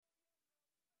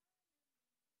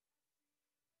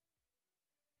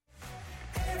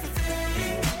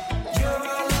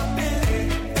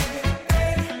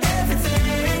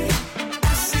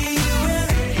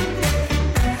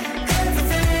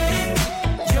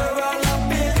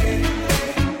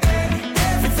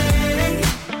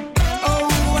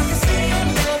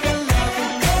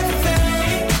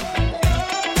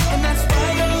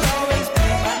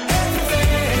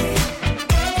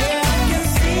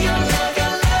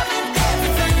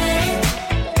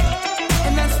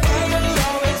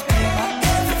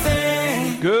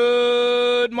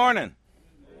morning.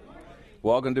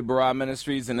 Welcome to Barah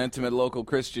Ministries, an intimate local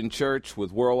Christian church with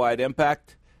worldwide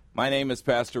impact. My name is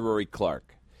Pastor Rory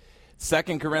Clark.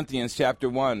 2 Corinthians chapter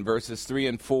 1, verses 3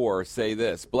 and 4 say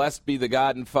this: Blessed be the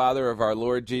God and Father of our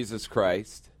Lord Jesus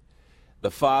Christ,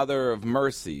 the Father of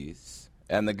mercies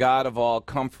and the God of all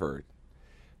comfort,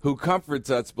 who comforts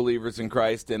us believers in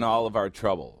Christ in all of our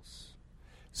troubles,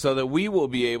 so that we will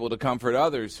be able to comfort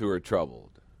others who are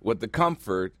troubled with the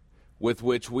comfort with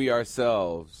which we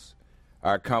ourselves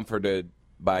are comforted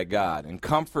by God. And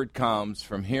comfort comes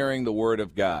from hearing the Word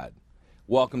of God.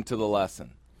 Welcome to the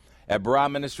lesson. At Barah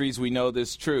Ministries, we know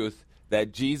this truth,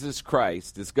 that Jesus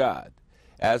Christ is God.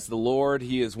 As the Lord,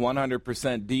 He is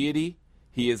 100% deity.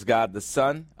 He is God the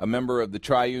Son, a member of the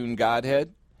triune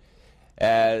Godhead.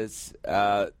 And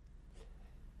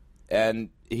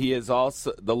He is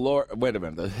also the Lord. Wait a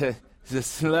minute.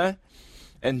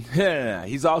 And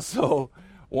He's also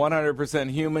 100%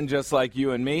 human, just like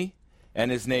you and me.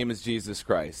 And His name is Jesus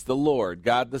Christ. The Lord,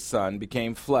 God the Son,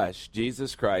 became flesh,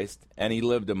 Jesus Christ, and He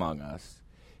lived among us.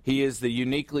 He is the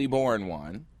uniquely born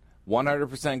one,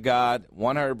 100% God,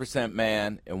 100%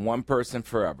 man, and one person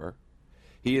forever.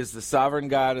 He is the sovereign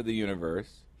God of the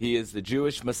universe. He is the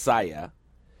Jewish Messiah.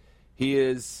 He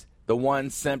is the one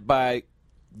sent by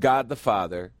God the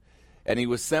Father, and He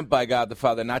was sent by God the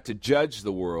Father not to judge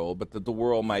the world, but that the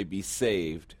world might be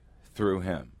saved through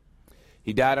Him.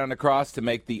 He died on the cross to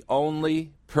make the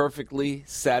only perfectly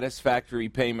satisfactory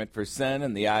payment for sin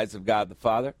in the eyes of God the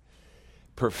Father.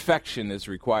 Perfection is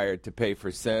required to pay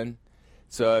for sin.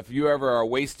 So if you ever are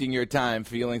wasting your time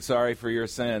feeling sorry for your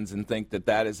sins and think that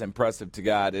that is impressive to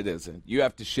God, it isn't. You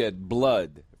have to shed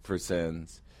blood for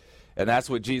sins. And that's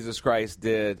what Jesus Christ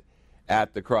did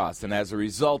at the cross. And as a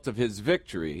result of His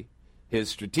victory, His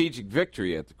strategic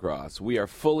victory at the cross, we are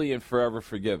fully and forever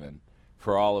forgiven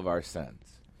for all of our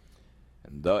sins.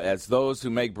 And as those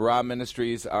who make Barah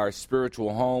Ministries our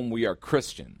spiritual home, we are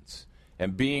Christians.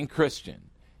 And being Christian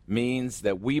means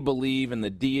that we believe in the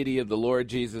deity of the Lord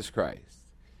Jesus Christ.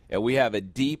 And we have a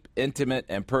deep, intimate,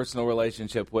 and personal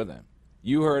relationship with Him.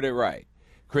 You heard it right.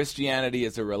 Christianity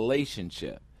is a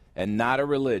relationship and not a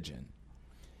religion.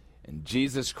 And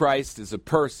Jesus Christ is a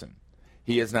person.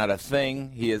 He is not a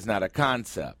thing. He is not a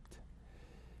concept.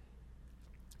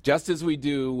 Just as we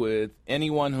do with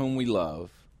anyone whom we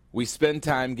love, we spend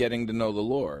time getting to know the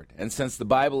Lord. And since the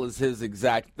Bible is His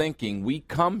exact thinking, we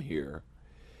come here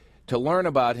to learn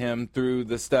about Him through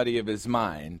the study of His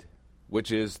mind,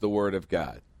 which is the Word of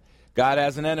God. God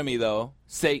has an enemy, though,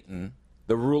 Satan,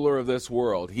 the ruler of this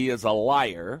world. He is a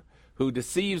liar who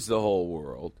deceives the whole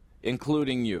world,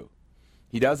 including you.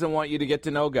 He doesn't want you to get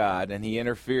to know God, and he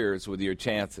interferes with your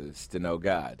chances to know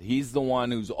God. He's the one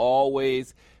who's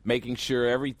always making sure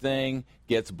everything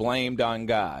gets blamed on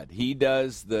God. He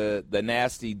does the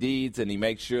nasty deeds, and he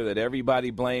makes sure that everybody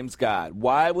blames God.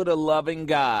 Why would a loving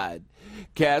God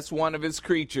cast one of His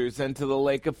creatures into the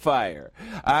lake of fire?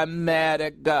 I'm mad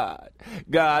at God.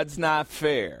 God's not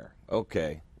fair.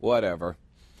 Okay, whatever.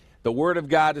 The Word of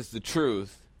God is the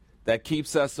truth that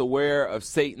keeps us aware of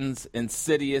Satan's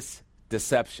insidious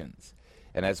deceptions.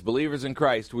 And as believers in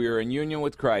Christ, we are in union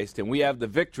with Christ, and we have the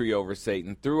victory over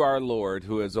Satan through our Lord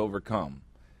who has overcome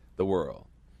the world.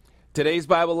 Today's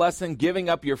Bible lesson: giving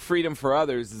up your freedom for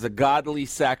others is a godly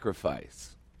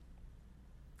sacrifice.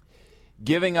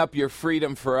 Giving up your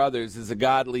freedom for others is a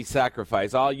godly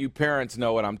sacrifice. All you parents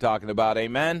know what I'm talking about,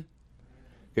 amen?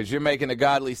 Because you're making a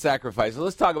godly sacrifice. So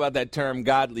let's talk about that term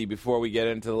godly before we get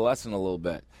into the lesson a little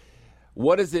bit.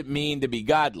 What does it mean to be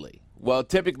godly? Well,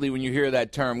 typically when you hear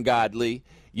that term godly,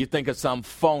 you think of some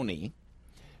phony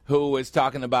who is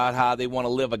talking about how they want to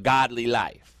live a godly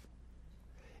life.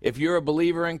 If you're a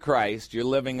believer in Christ, you're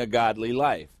living a godly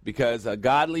life, because a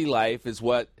godly life is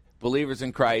what believers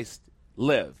in Christ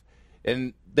live.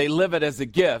 And they live it as a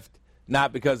gift,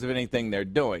 not because of anything they're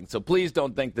doing. So please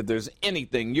don't think that there's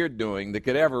anything you're doing that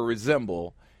could ever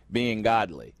resemble being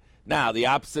godly. Now, the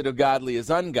opposite of godly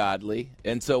is ungodly,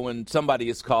 and so when somebody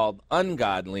is called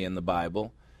ungodly in the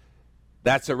Bible,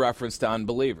 that's a reference to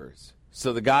unbelievers.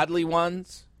 So the godly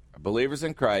ones are believers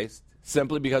in Christ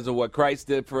simply because of what Christ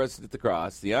did for us at the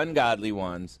cross. The ungodly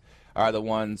ones are the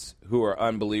ones who are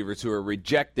unbelievers, who are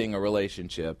rejecting a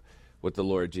relationship with the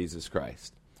Lord Jesus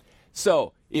Christ.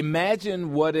 So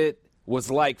imagine what it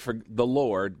was like for the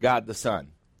Lord, God the Son.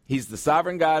 He's the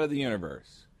sovereign God of the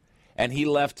universe. And He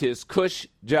left His cush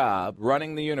job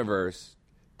running the universe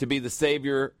to be the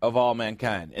Savior of all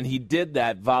mankind. And He did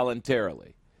that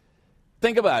voluntarily.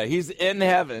 Think about it. He's in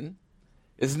heaven.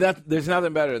 There's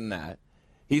nothing better than that.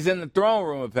 He's in the throne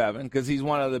room of heaven because He's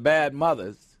one of the bad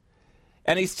mothers.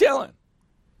 And He's chilling.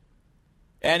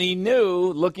 And He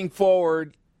knew, looking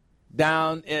forward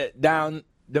down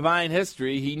divine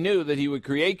history, he knew that he would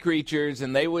create creatures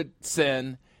and they would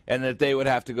sin and that they would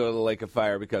have to go to the lake of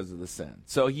fire because of the sin.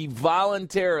 So he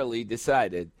voluntarily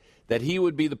decided that he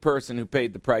would be the person who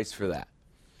paid the price for that.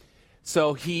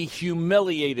 So he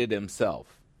humiliated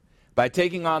himself by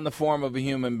taking on the form of a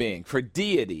human being. For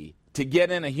deity to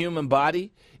get in a human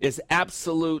body is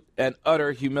absolute and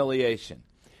utter humiliation.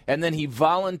 And then he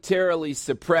voluntarily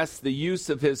suppressed the use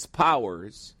of his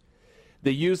powers,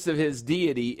 the use of his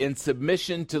deity in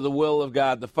submission to the will of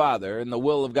God the Father. And the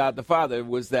will of God the Father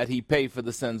was that he pay for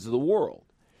the sins of the world.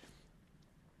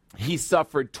 He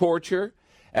suffered torture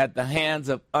at the hands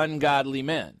of ungodly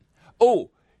men.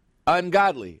 Oh,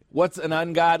 ungodly. What's an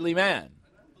ungodly man?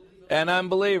 An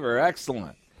unbeliever.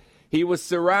 Excellent. He was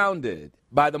surrounded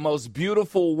by the most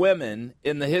beautiful women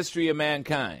in the history of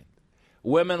mankind.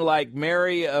 Women like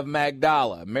Mary of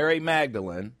Magdala, Mary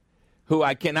Magdalene, who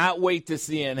I cannot wait to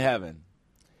see in heaven.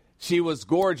 She was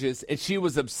gorgeous, and she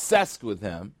was obsessed with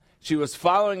him. She was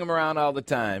following him around all the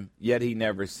time, yet he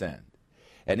never sinned.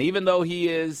 And even though he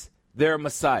is their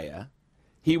Messiah,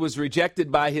 he was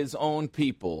rejected by his own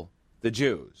people, the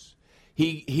Jews.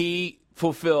 He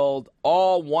fulfilled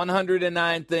all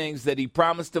 109 things that he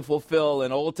promised to fulfill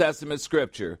in Old Testament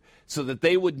scripture so that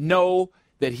they would know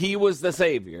that he was the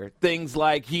Savior. Things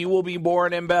like he will be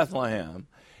born in Bethlehem.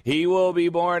 He will be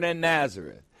born in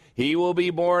Nazareth. He will be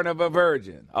born of a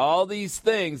virgin. All these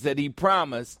things that he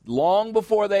promised long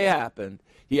before they happened,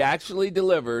 he actually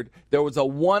delivered. There was a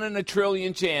 1 in a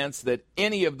trillion chance that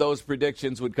any of those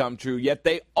predictions would come true, yet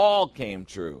they all came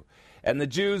true. And the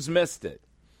Jews missed it.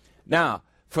 Now,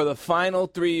 for the final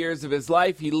 3 years of his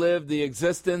life, he lived the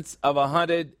existence of a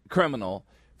hunted criminal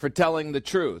for telling the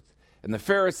truth. And the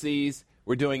Pharisees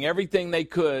were doing everything they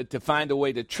could to find a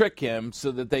way to trick him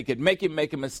so that they could make him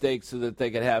make a mistake so that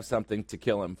they could have something to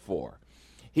kill him for.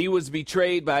 He was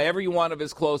betrayed by every one of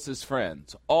his closest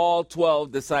friends. All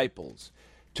 12 disciples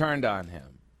turned on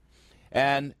him.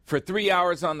 And for 3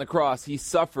 hours on the cross, he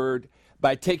suffered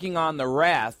by taking on the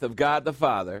wrath of God the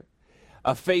Father,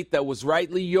 a fate that was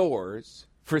rightly yours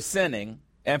for sinning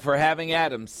and for having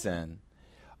Adam's sin,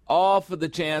 all for the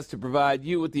chance to provide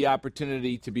you with the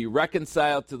opportunity to be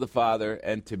reconciled to the Father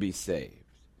and to be saved.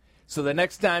 So the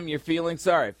next time you're feeling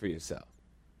sorry for yourself,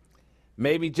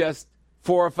 maybe just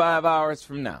 4 or 5 hours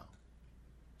from now,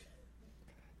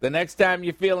 the next time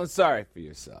you're feeling sorry for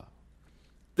yourself,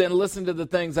 then listen to the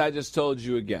things I just told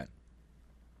you again.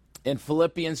 In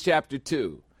Philippians chapter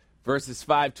 2, verses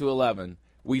 5 to 11,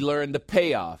 we learn the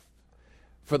payoff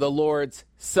for the Lord's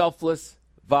selfless,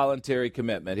 voluntary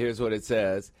commitment. Here's what it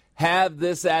says. Have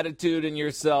this attitude in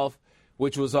yourself,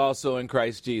 which was also in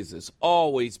Christ Jesus.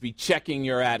 Always be checking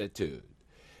your attitude,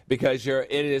 because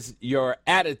it is your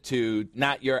attitude,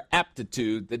 not your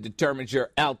aptitude, that determines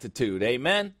your altitude.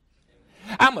 Amen?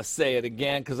 I'm going to say it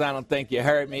again because I don't think you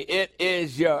heard me. It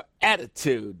is your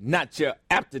attitude, not your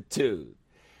aptitude,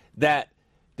 that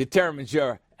determines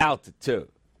your altitude.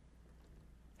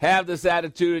 Have this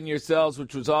attitude in yourselves,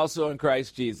 which was also in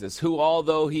Christ Jesus, who,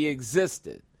 although he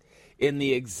existed in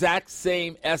the exact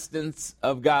same essence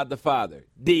of God the Father,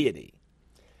 deity,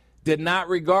 did not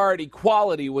regard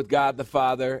equality with God the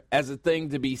Father as a thing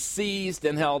to be seized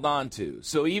and held on to.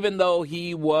 So even though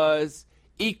he was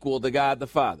equal to God the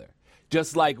Father,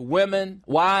 just like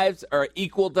wives are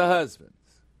equal to husbands.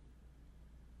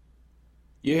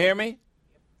 You hear me?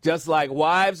 Just like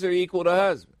wives are equal to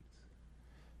husbands.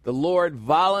 The Lord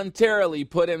voluntarily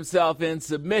put himself in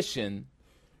submission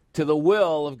to the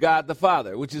will of God the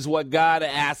Father, which is what God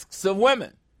asks of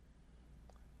women.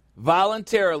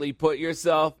 Voluntarily put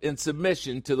yourself in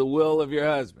submission to the will of your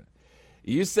husband.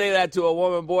 You say that to a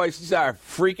woman, boy, she starts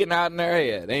freaking out in her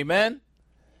head. Amen?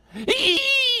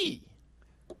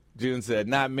 June said,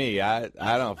 not me. I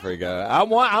don't freak out.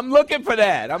 I'm looking for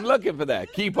that. I'm looking for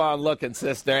that. Keep on looking,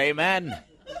 sister. Amen?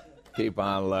 Keep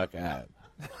on looking.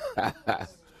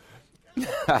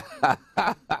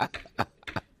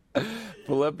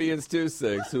 Philippians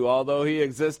 2:6, who although he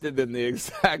existed in the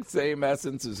exact same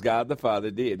essence as God the Father,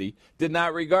 deity, did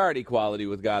not regard equality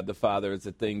with God the Father as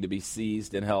a thing to be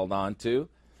seized and held on to.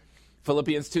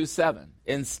 Philippians 2:7,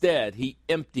 instead he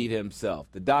emptied himself,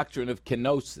 the doctrine of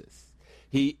kenosis.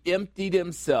 He emptied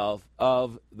himself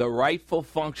of the rightful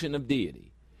function of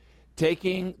deity,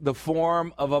 taking the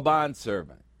form of a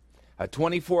bondservant, a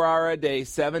 24-hour-a-day,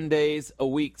 7 days a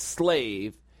week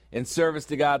slave in service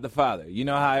to God the Father. You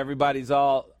know how everybody's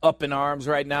all up in arms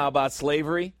right now about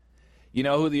slavery? You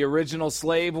know who the original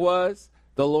slave was?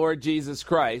 The Lord Jesus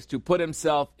Christ, who put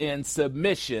himself in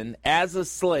submission as a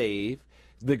slave,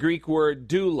 the Greek word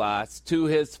doulos, to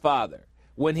his Father,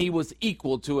 when he was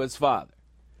equal to his Father.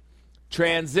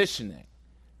 transitioning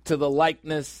to the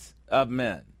likeness of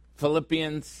men.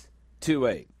 Philippians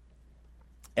 2:8.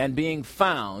 And being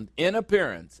found in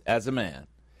appearance as a man,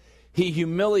 he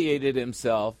humiliated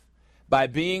himself by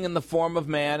being in the form of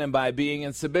man and by being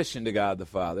in submission to God the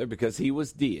Father, because he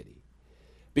was deity,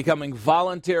 becoming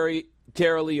voluntarily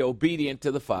obedient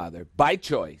to the Father by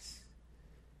choice,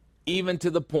 even to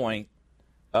the point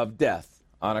of death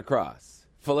on a cross.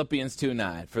 Philippians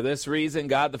 2:9. For this reason,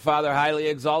 God the Father highly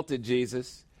exalted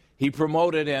Jesus. He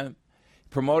promoted him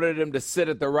to sit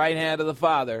at the right hand of the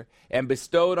Father, and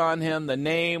bestowed on him the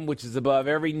name which is above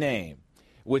every name,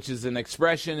 which is an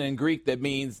expression in Greek that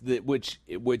means that which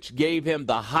gave him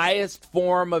the highest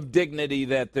form of dignity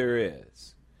that there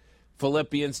is.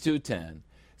 Philippians 2:10.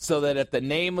 So that at the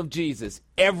name of Jesus,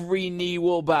 every knee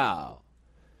will bow,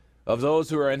 of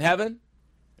those who are in heaven,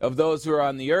 of those who are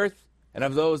on the earth, and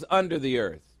of those under the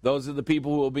earth. Those are the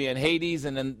people who will be in Hades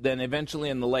and then eventually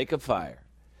in the lake of fire.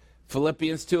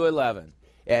 Philippians 2:11.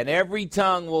 And every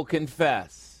tongue will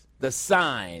confess the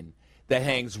sign that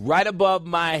hangs right above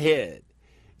my head.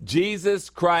 Jesus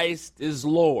Christ is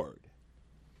Lord.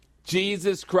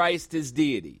 Jesus Christ is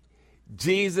deity.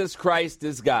 Jesus Christ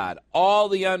is God. All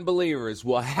the unbelievers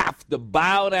will have to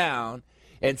bow down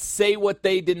and say what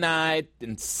they denied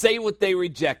and say what they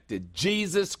rejected.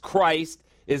 Jesus Christ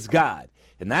is God.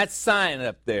 And that sign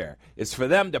up there is for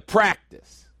them to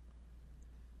practice.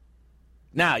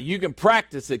 Now, you can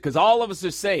practice it because all of us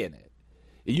are saying it.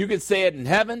 You can say it in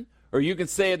heaven or you can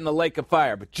say it in the lake of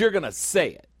fire, but you're going to say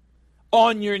it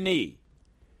on your knee.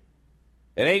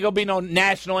 It ain't going to be no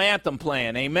national anthem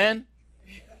playing, amen?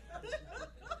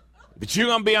 But you're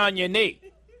going to be on your knee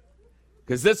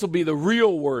because this will be the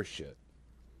real worship.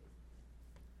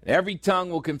 Every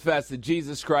tongue will confess that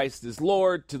Jesus Christ is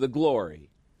Lord to the glory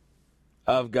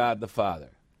of God the Father.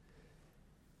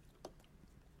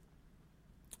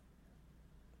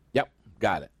 Yep,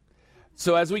 got it.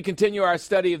 So as we continue our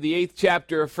study of the 8th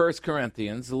chapter of 1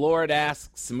 Corinthians, the Lord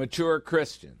asks mature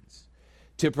Christians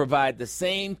to provide the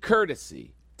same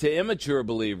courtesy to immature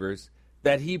believers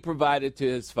that he provided to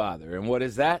his Father. And what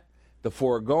is that? The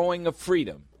foregoing of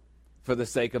freedom for the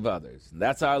sake of others. And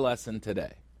that's our lesson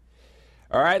today.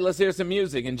 All right, let's hear some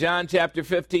music. In John chapter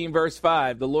 15, verse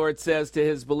 5, the Lord says to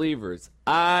his believers,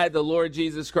 I, the Lord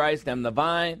Jesus Christ, am the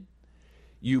vine.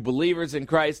 You believers in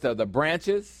Christ are the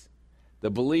branches.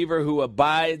 The believer who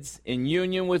abides in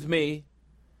union with me,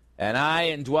 and I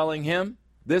indwelling him,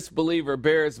 this believer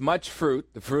bears much fruit,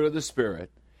 the fruit of the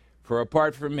Spirit, for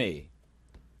apart from me,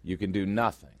 you can do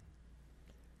nothing.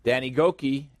 Danny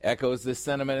Gokey echoes this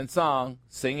sentiment in song,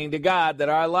 singing to God that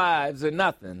our lives are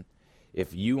nothing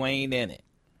if you ain't in it.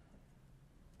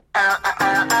 I've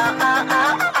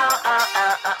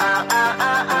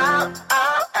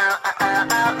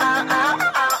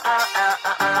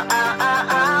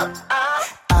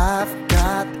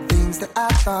got things that I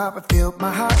thought would fill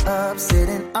my heart up,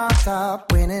 sitting on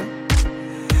top, winning,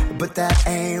 but that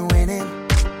ain't winning.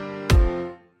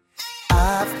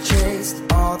 I've chased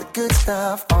all the good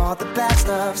stuff, all the bad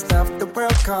stuff the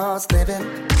world calls living,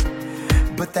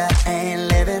 but that ain't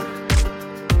living.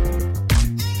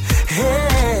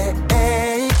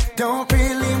 Hey, don't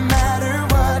really matter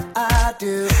what I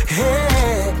do.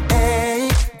 Hey,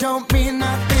 don't mean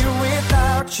nothing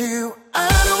without you. I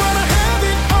don't wanna have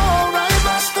it all, write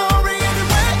my story any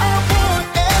way I want.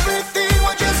 Everything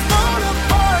will just fall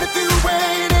apart if you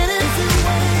ain't in it.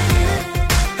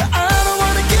 I don't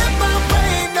wanna get my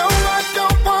way, no, I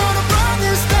don't wanna run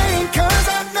this thing, cause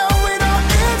I know it all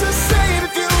ends the same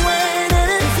if you ain't in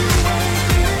it. If you ain't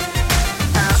in it.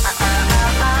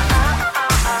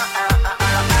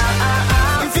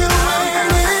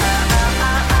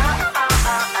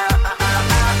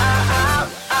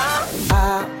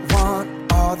 I want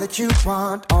all that you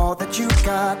want, all that you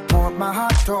got, point my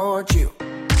heart toward you.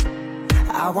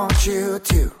 I want you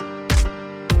to.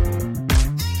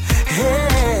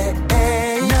 Hey,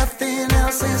 nothing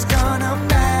else is gonna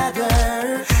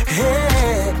matter.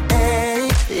 Hey,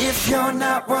 if you're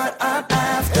not what I'm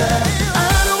after.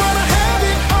 I don't wanna have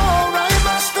it all, write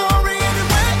my story any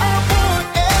way I want.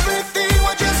 Everything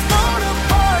will just fall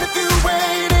apart if you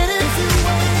ain't in it.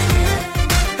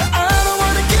 I don't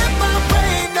wanna get my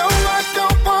way, no, I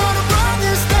don't wanna run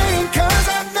this thing, cause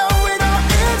I know it all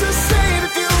ends the same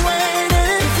if you ain't in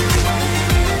it. If you ain't in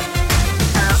it.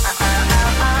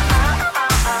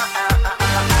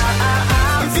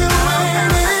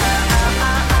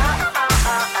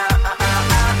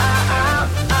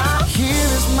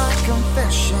 Here's my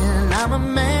confession, I'm a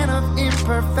man of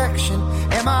imperfection,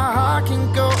 and my heart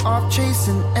can go off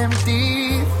chasing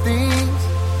empty things.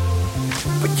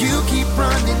 But you keep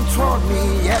running toward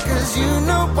me, yeah, 'cause you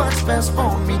know what's best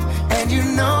for me. And you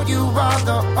know you are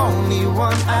the only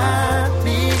one I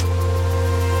need.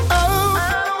 Oh, I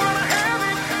don't wanna have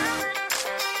it.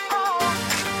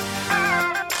 I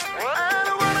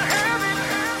don't wanna have it.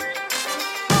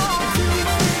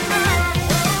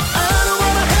 I don't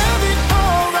wanna have it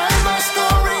all. Write my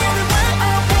story any way I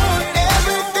want.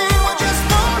 Everything will just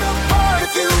fall apart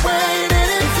if you wait in it.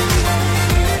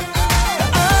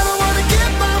 I don't wanna get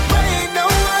my way. No, I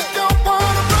don't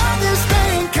wanna run this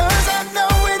thing, 'cause I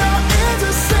know it all ends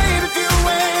the same if you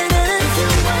wait in it. If you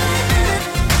wait in it.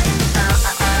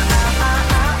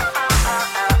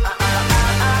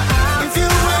 If you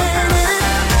wait in it.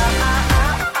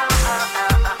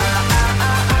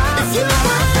 If you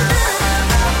wait in it.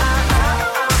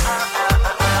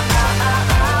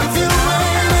 If you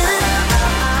wait in it.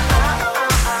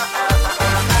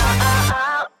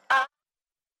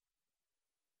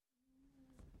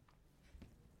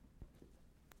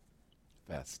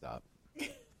 Fast stop.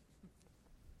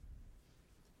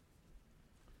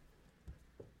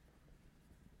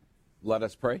 Let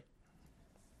us pray.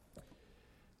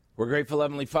 We're grateful,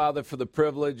 Heavenly Father, for the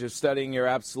privilege of studying your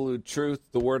absolute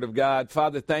truth, the Word of God.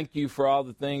 Father, thank you for all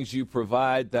the things you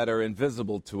provide that are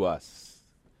invisible to us.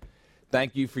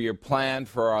 Thank you for your plan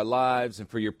for our lives and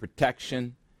for your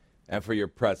protection and for your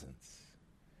presence.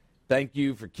 Thank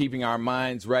you for keeping our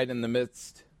minds right in the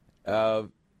midst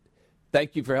of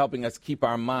Thank you for helping us keep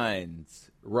our minds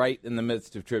right in the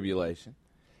midst of tribulation.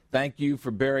 Thank you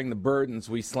for bearing the burdens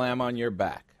we slam on your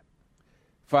back.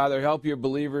 Father, help your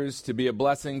believers to be a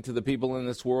blessing to the people in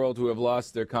this world who have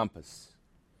lost their compass.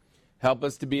 Help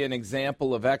us to be an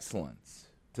example of excellence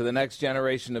to the next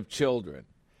generation of children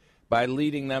by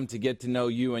leading them to get to know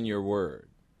you and your word,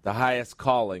 the highest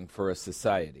calling for a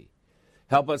society.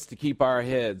 Help us to keep our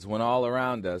heads when all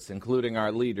around us, including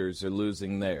our leaders, are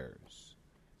losing theirs.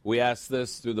 We ask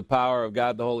this through the power of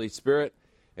God the Holy Spirit.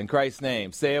 In Christ's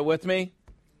name. Say it with me.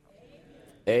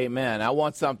 Amen. I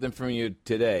want something from you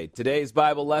today. Today's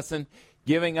Bible lesson,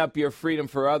 giving up your freedom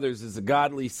for others is a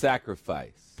godly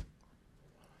sacrifice.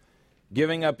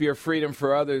 Giving up your freedom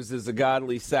for others is a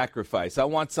godly sacrifice. I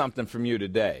want something from you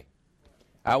today.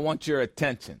 I want your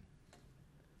attention.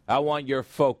 I want your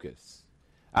focus.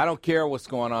 I don't care what's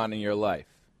going on in your life.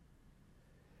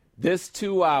 This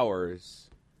 2 hours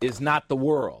is not the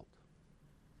world.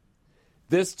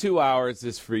 This 2 hours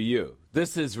is for you.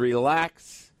 This is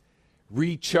relax,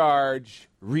 recharge,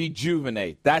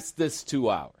 rejuvenate. That's this 2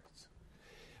 hours.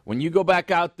 When you go back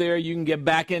out there, you can get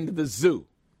back into the zoo.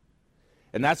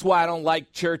 And that's why I don't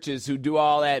like churches who do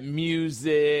all that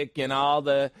music and all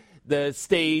the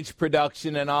stage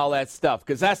production and all that stuff,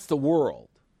 because that's the world.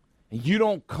 And you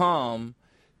don't come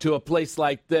to a place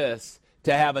like this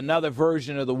to have another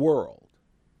version of the world.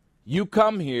 You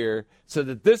come here so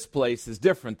that this place is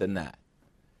different than that.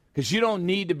 Because you don't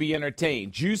need to be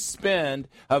entertained. You spend,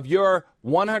 of your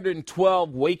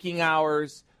 112 waking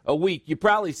hours a week, you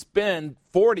probably spend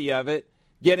 40 of it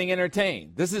getting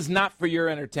entertained. This is not for your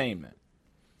entertainment.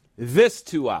 This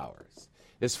 2 hours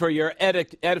is for your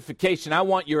edification. I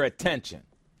want your attention.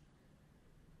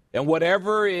 And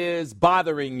whatever is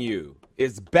bothering you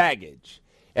is baggage.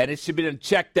 And it should be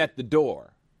checked at the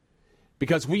door.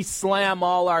 Because we slam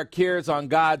all our cares on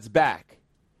God's back.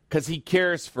 Because he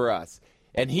cares for us.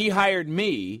 And he hired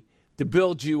me to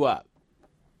build you up.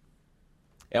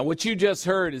 And what you just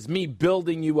heard is me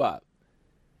building you up.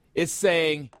 It's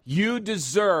saying you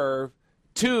deserve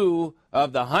 2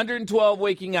 of the 112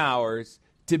 waking hours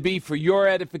to be for your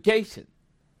edification.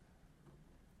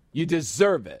 You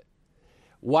deserve it.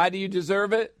 Why do you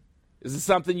deserve it? Is it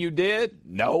something you did?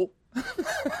 No.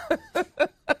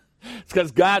 It's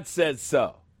because God said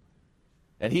so.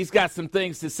 And he's got some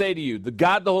things to say to you. The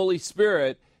God, the Holy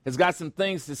Spirit, has got some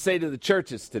things to say to the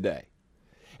churches today.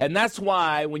 And that's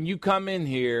why when you come in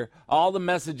here, all the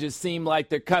messages seem like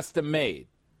they're custom made.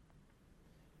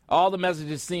 All the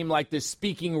messages seem like they're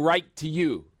speaking right to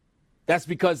you. That's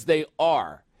because they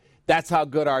are. That's how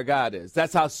good our God is.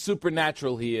 That's how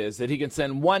supernatural he is, that he can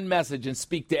send one message and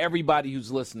speak to everybody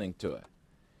who's listening to it.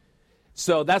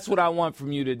 So that's what I want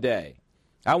from you today.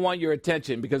 I want your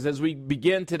attention, because as we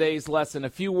begin today's lesson, a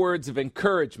few words of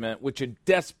encouragement which are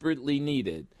desperately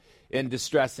needed in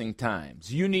distressing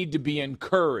times. You need to be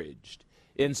encouraged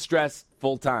in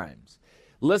stressful times.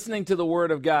 Listening to the Word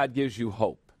of God gives you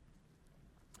hope.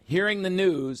 Hearing the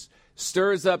news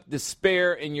stirs up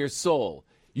despair in your soul.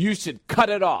 You should cut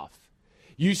it off.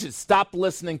 You should stop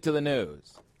listening to the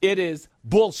news. It is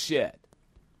bullshit.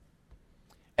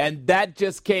 And that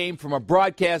just came from a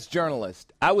broadcast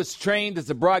journalist. I was trained as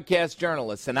a broadcast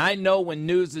journalist, and I know when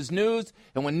news is news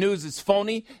and when news is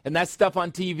phony, and that stuff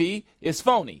on TV is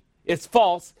phony. It's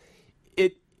false.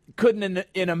 It couldn't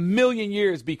in a million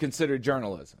years be considered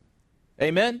journalism.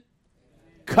 Amen?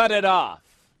 Cut it off.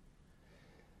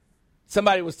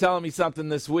 Somebody was telling me something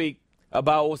this week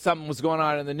about something was going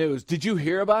on in the news. Did you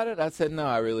hear about it? I said, no,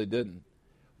 I really didn't.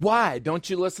 Why?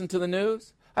 Don't you listen to the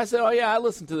news? I said, oh, yeah, I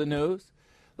listen to the news.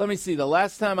 Let me see. The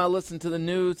last time I listened to the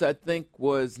news, I think,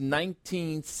 was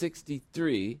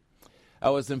 1963. I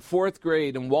was in fourth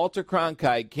grade, and Walter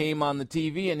Cronkite came on the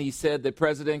TV, and he said that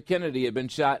President Kennedy had been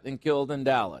shot and killed in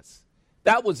Dallas.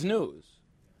 That was news.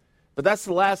 But that's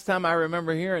the last time I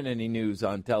remember hearing any news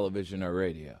on television or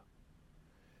radio.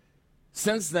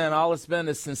 Since then, all it's been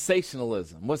is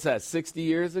sensationalism. What's that, 60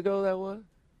 years ago that was?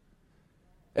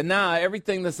 And now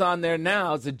everything that's on there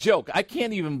now is a joke. I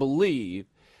can't even believe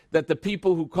that the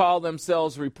people who call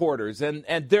themselves reporters, and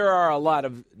there are a lot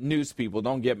of news people,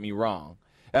 don't get me wrong,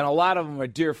 and a lot of them are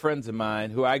dear friends of mine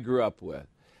who I grew up with.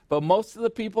 But most of the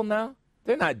people now,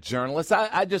 they're not journalists.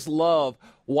 I just love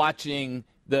watching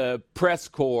the press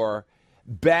corps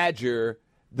badger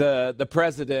the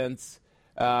president's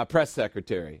press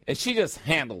secretary, and she just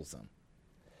handles them.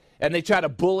 And they try to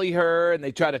bully her, and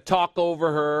they try to talk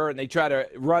over her, and they try to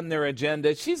run their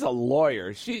agenda. She's a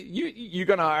lawyer. You're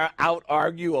going to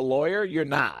out-argue a lawyer? You're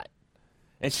not.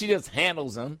 And she just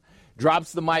handles them,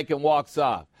 drops the mic, and walks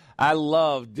off. I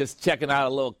love just checking out a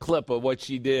little clip of what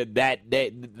she did that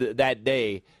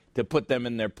day to put them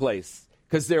in their place.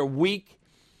 Because they're weak.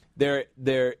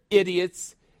 They're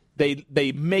idiots.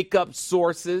 They make up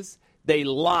sources. They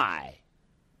lie.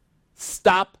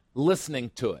 Stop listening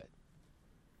to it.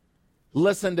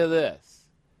 Listen to this.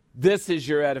 This is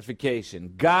your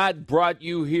edification. God brought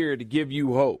you here to give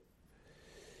you hope.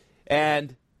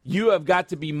 And you have got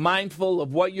to be mindful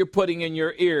of what you're putting in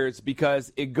your ears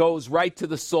because it goes right to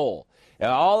the soul.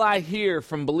 And all I hear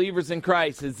from believers in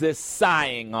Christ is this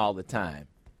sighing all the time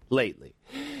lately.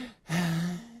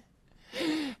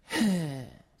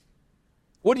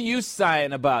 What are you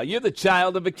sighing about? You're the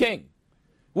child of a king.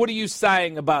 What are you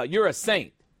sighing about? You're a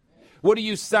saint. What are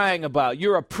you sighing about?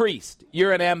 You're a priest.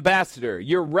 You're an ambassador.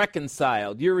 You're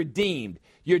reconciled. You're redeemed.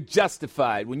 You're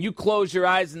justified. When you close your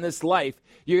eyes in this life,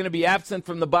 you're going to be absent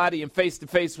from the body and face to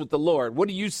face with the Lord. What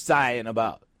are you sighing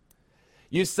about?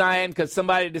 You sighing because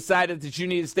somebody decided that you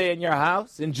need to stay in your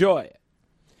house? Enjoy it.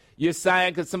 You're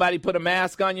sighing because somebody put a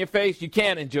mask on your face? You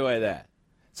can't enjoy that.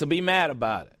 So be mad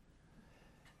about it.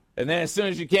 And then as soon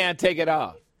as you can, take it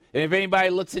off. And if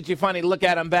anybody looks at you funny, look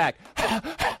at them back.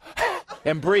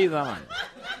 And breathe on it.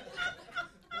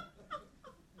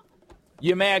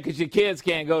 You're mad because your kids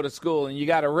can't go to school and you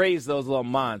got to raise those little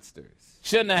monsters.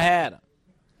 Shouldn't have had them.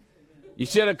 You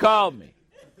should have called me.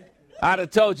 I'd have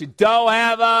told you, don't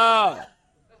have them.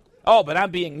 Oh, but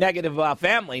I'm being negative about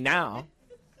family now.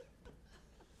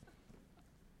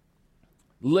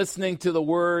 Listening to the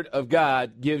word of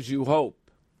God gives you hope.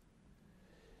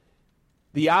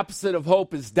 The opposite of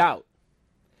hope is doubt.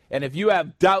 And if you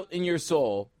have doubt in your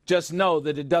soul, just know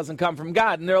that it doesn't come from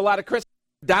God. And there are a lot of Christians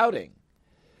doubting.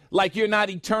 Like you're not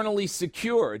eternally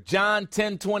secure. John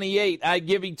 10:28, I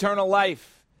give eternal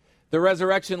life, the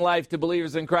resurrection life to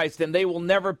believers in Christ, and they will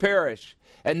never perish,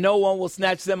 and no one will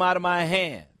snatch them out of my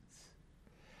hands.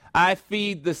 I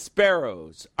feed the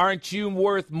sparrows. Aren't you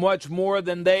worth much more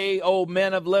than they, O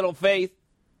men of little faith?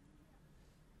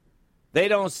 They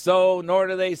don't sow, nor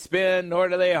do they spin, nor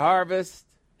do they harvest,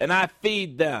 and I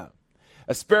feed them.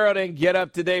 A sparrow didn't get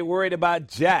up today worried about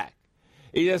Jack.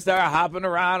 He just started hopping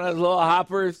around on his little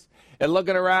hoppers and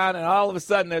looking around, and all of a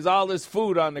sudden there's all this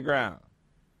food on the ground.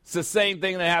 It's the same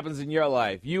thing that happens in your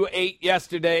life. You ate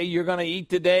yesterday, you're going to eat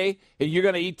today, and you're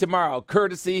going to eat tomorrow,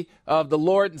 courtesy of the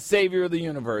Lord and Savior of the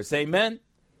universe. Amen?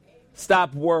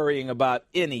 Stop worrying about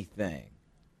anything.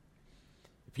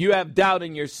 If you have doubt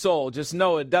in your soul, just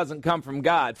know it doesn't come from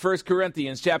God. 1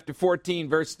 Corinthians chapter 14,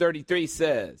 verse 33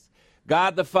 says,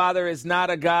 God the Father is not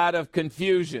a God of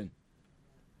confusion.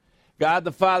 God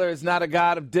the Father is not a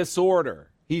God of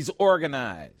disorder. He's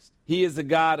organized. He is a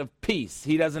God of peace.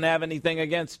 He doesn't have anything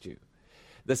against you.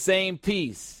 The same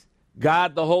peace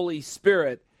God the Holy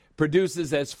Spirit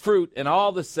produces as fruit in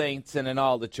all the saints and in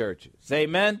all the churches.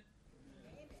 Amen?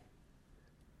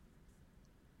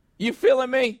 You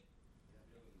feeling me?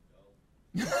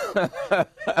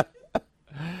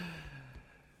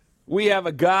 We have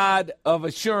a God of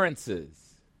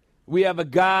assurances. We have a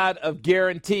God of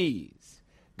guarantees.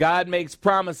 God makes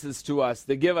promises to us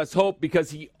that give us hope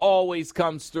because he always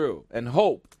comes through. And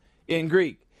hope, in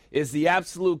Greek, is the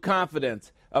absolute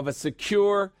confidence of a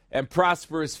secure and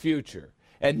prosperous future.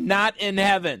 and not in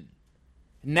heaven.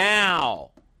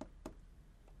 Now,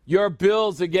 your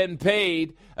bills are getting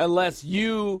paid unless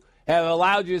you have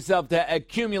allowed yourself to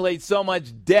accumulate so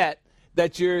much debt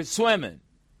that you're swimming.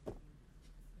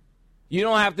 You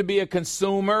don't have to be a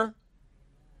consumer.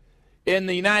 In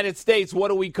the United States, what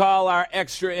do we call our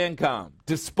extra income?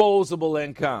 Disposable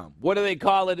income. What do they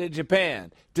call it in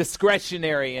Japan?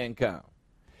 Discretionary income.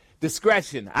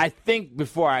 Discretion. I think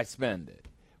before I spend it.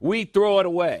 We throw it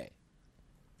away.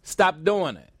 Stop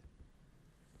doing it.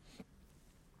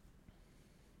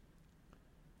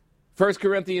 1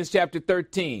 Corinthians chapter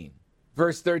 13,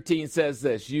 verse 13 says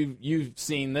this. You've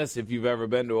seen this if you've ever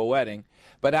been to a wedding.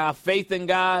 But our faith in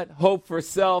God, hope for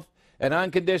self, and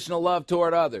unconditional love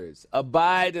toward others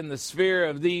abide in the sphere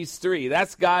of these three.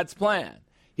 That's God's plan.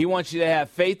 He wants you to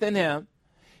have faith in him.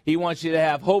 He wants you to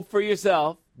have hope for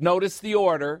yourself. Notice the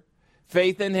order.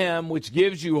 Faith in him, which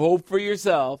gives you hope for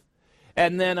yourself,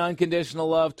 and then unconditional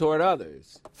love toward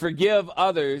others. Forgive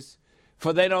others,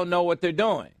 for they don't know what they're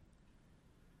doing.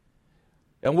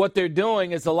 And what they're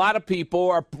doing is a lot of people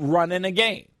are running a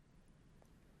game.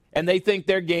 And they think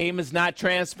their game is not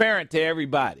transparent to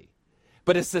everybody.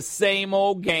 But it's the same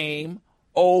old game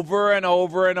over and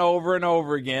over and over and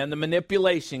over again, the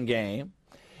manipulation game.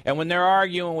 And when they're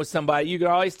arguing with somebody, you can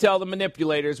always tell the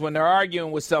manipulators when they're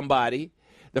arguing with somebody,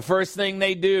 the first thing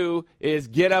they do is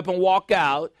get up and walk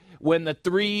out when the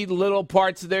three little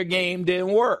parts of their game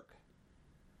didn't work.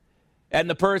 And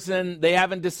the person, they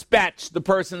haven't dispatched the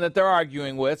person that they're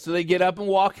arguing with, so they get up and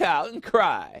walk out and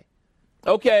cry.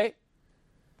 Okay.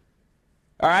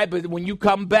 All right, but when you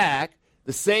come back,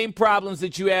 the same problems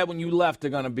that you had when you left are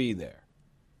going to be there.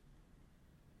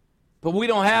 But we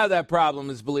don't have that problem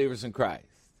as believers in Christ.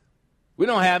 We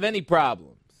don't have any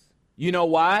problems. You know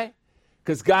why?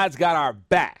 Because God's got our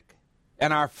back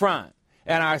and our front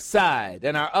and our side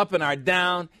and our up and our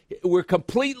down. We're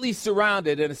completely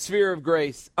surrounded in a sphere of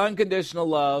grace, unconditional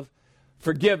love,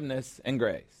 forgiveness, and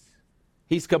grace.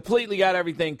 He's completely got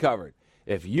everything covered.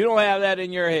 If you don't have that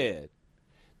in your head,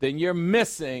 then you're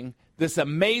missing this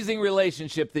amazing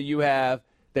relationship that you have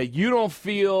that you don't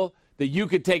feel that you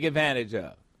could take advantage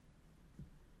of.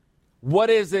 What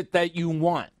is it that you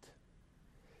want?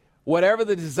 Whatever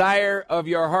the desire of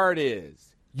your heart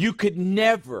is, you could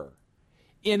never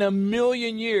in a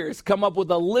million years come up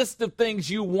with a list of things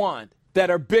you want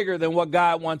that are bigger than what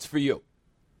God wants for you.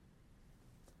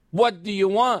 What do you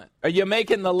want? Are you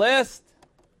making the list?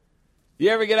 You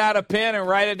ever get out a pen and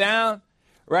write it down?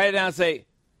 Write it down and say,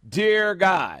 Dear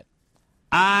God,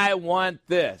 I want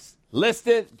this. List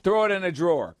it, throw it in a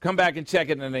drawer. Come back and check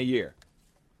it in a year.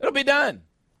 It'll be done.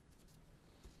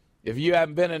 If you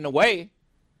haven't been in the way.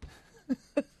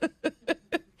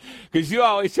 Because you're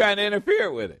always trying to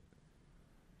interfere with it.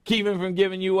 Keep him from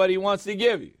giving you what he wants to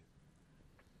give you.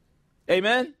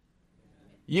 Amen?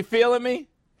 You feeling me?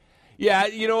 Yeah,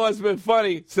 you know what's been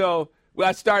funny? So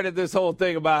I started this whole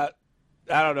thing about,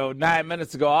 9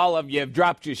 minutes ago. All of you have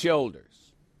dropped your shoulders.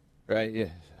 Right? Yeah.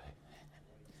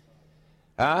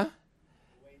 Huh?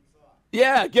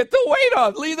 Yeah, get the weight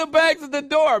off. Leave the bags at the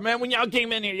door, man. When y'all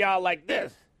came in here, y'all like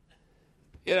this.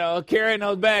 Carrying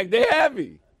those bags. They're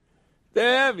heavy.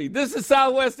 They're heavy. This is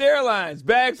Southwest Airlines.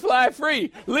 Bags fly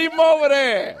free. Leave them over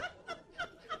there.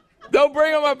 Don't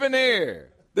bring them up in here.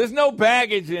 There's no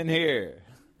baggage in here.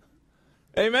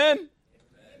 Amen?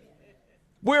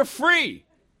 We're free.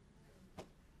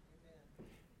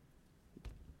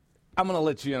 I'm going to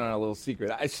let you in on a little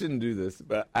secret. I shouldn't do this,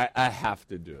 but I have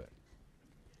to do it.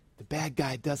 The bad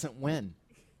guy doesn't win.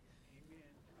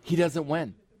 He doesn't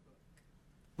win.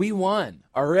 We won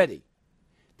already.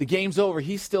 The game's over.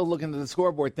 He's still looking at the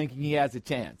scoreboard thinking he has a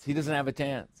chance. He doesn't have a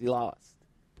chance. He lost.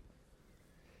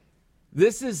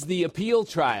 This is the appeal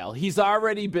trial. He's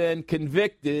already been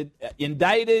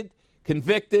indicted,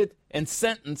 convicted, and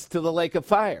sentenced to the lake of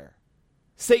fire.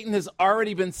 Satan has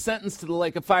already been sentenced to the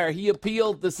lake of fire. He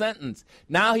appealed the sentence.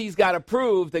 Now he's got to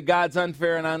prove that God's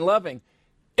unfair and unloving.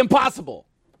 Impossible.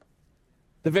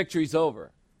 The victory's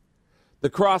over. The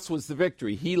cross was the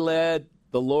victory. He led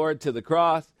the Lord to the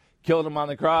cross, killed him on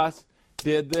the cross,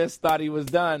 did this, thought he was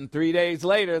done. 3 days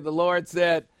later, the Lord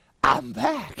said, I'm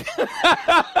back.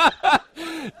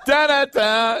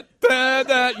 Da-da-da,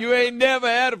 da-da. You ain't never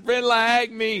had a friend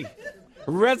like me.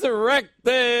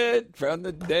 Resurrected from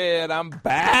the dead. I'm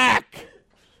back.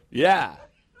 Yeah,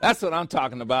 that's what I'm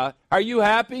talking about. Are you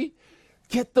happy?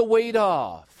 Get the weight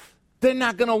off. They're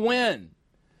not going to win.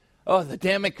 Oh, the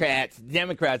Democrats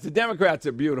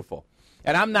are beautiful.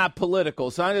 And I'm not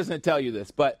political, so I'm just going to tell you this.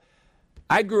 But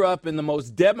I grew up in the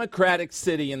most democratic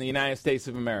city in the United States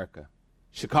of America,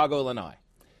 Chicago, Illinois.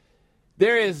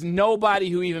 There is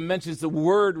nobody who even mentions the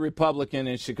word Republican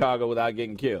in Chicago without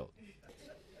getting killed.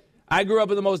 I grew up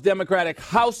in the most Democratic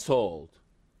household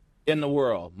in the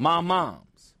world. My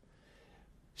mom's.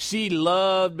 She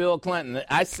loved Bill Clinton.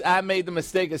 I made the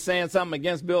mistake of saying something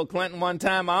against Bill Clinton one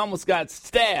time. I almost got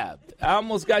stabbed. I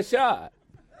almost got shot.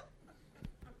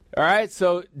 All right,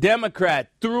 so Democrat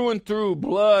through and through,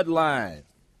 bloodline.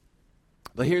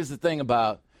 But here's the thing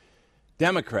about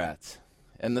Democrats,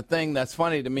 and the thing that's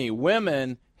funny to me,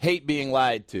 women hate being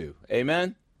lied to.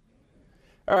 Amen?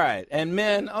 All right, and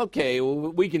men, okay,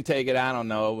 well, we can take it, I don't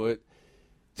know, but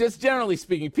just generally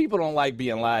speaking, people don't like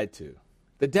being lied to.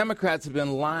 The Democrats have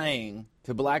been lying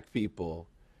to black people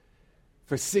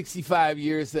for 65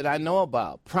 years that I know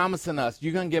about, promising us,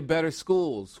 you're going to get better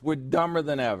schools. We're dumber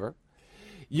than ever.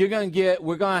 We're going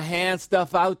to hand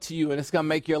stuff out to you, and it's going to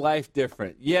make your life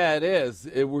different. Yeah, it is.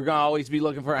 We're going to always be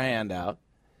looking for a handout.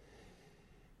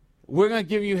 We're going to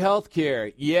give you health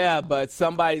care. Yeah, but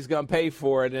somebody's going to pay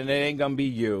for it, and it ain't going to be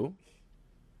you.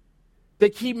 They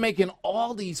keep making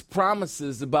all these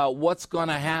promises about what's going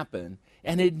to happen,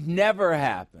 and it never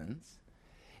happens.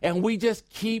 And we just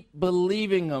keep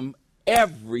believing them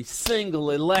every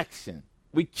single election.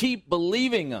 We keep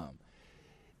believing them.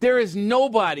 There is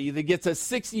nobody that gets a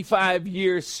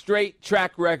 65-year straight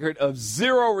track record of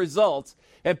zero results,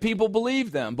 and people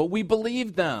believe them. But we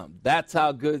believe them. That's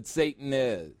how good Satan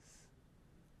is.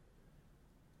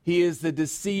 He is the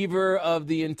deceiver of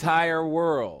the entire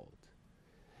world.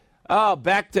 Oh,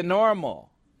 back to normal.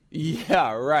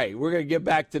 Yeah, right. We're going to get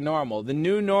back to normal. The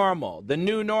new normal. The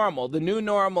new normal. The new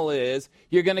normal is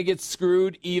you're going to get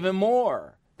screwed even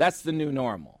more. That's the new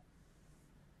normal.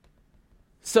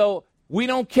 So we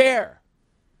don't care.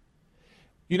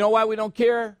 You know why we don't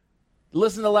care?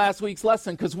 Listen to last week's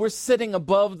lesson, because we're sitting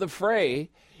above the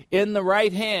fray in the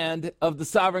right hand of the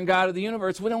sovereign God of the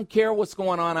universe. We don't care what's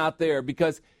going on out there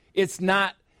because it's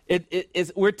not,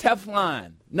 we're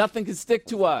Teflon. Nothing can stick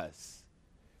to us.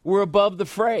 We're above the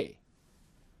fray.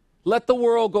 Let the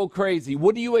world go crazy.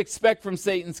 What do you expect from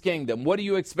Satan's kingdom? What do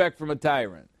you expect from a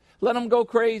tyrant? Let them go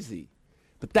crazy.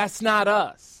 But that's not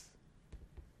us.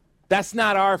 That's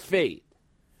not our fate.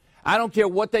 I don't care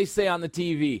what they say on the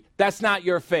TV. That's not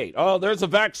your fate. Oh, there's a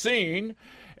vaccine,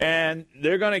 and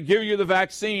they're going to give you the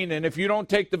vaccine, and if you don't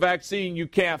take the vaccine, you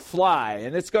can't fly,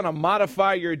 and it's going to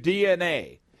modify your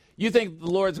DNA. You think the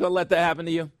Lord's going to let that happen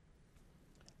to you?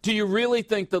 Do you really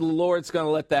think that the Lord's going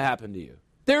to let that happen to you?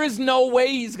 There is no way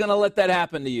he's going to let that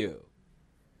happen to you.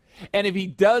 And if he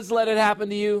does let it happen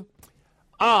to you,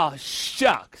 oh,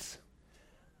 shucks.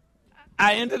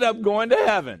 I ended up going to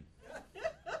heaven.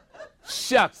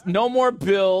 Shucks, no more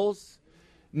bills,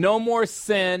 no more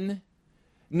sin,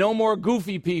 no more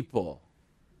goofy people.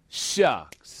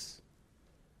 Shucks.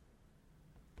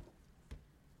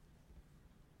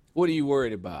 What are you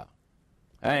worried about?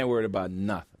 I ain't worried about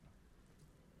nothing.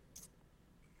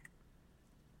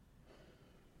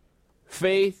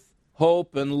 Faith,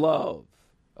 hope, and love.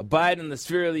 Abide in the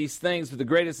sphere of these things, but the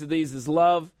greatest of these is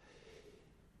love.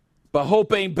 But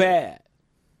hope ain't bad.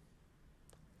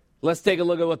 Let's take a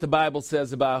look at what the Bible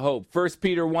says about hope. 1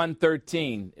 Peter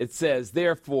 1:13, it says,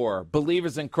 therefore,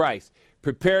 believers in Christ,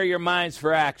 prepare your minds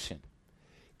for action.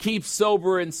 Keep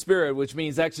sober in spirit, which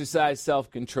means exercise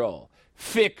self-control.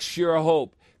 Fix your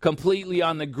hope completely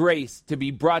on the grace to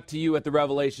be brought to you at the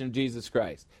revelation of Jesus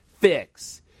Christ.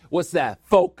 Fix. What's that?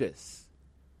 Focus.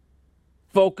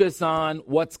 Focus on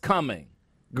what's coming.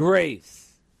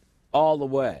 Grace. All the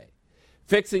way.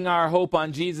 Fixing our hope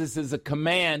on Jesus is a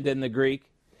command in the Greek.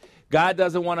 God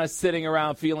doesn't want us sitting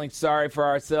around feeling sorry for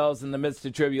ourselves in the midst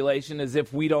of tribulation as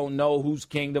if we don't know whose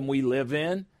kingdom we live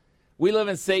in. We live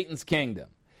in Satan's kingdom.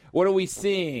 What are we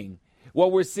seeing?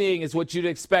 What we're seeing is what you'd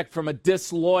expect from a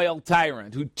disloyal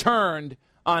tyrant who turned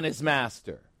on his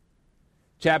master.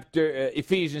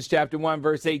 Ephesians chapter 1,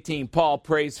 verse 18, Paul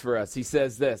prays for us. He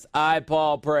says this, I,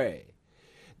 Paul, pray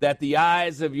that the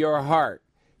eyes of your heart,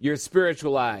 your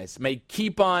spiritual eyes, may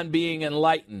keep on being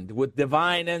enlightened with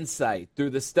divine insight through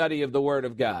the study of the Word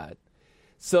of God,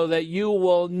 so that you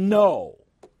will know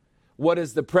what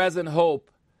is the present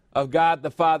hope of God the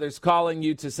Father's calling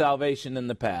you to salvation in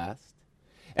the past,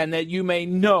 and that you may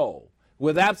know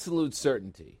with absolute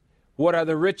certainty what are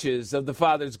the riches of the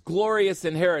Father's glorious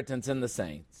inheritance in the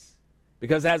saints.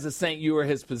 Because as a saint, you are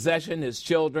his possession, his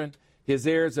children, his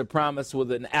heirs of promise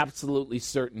with an absolutely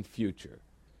certain future.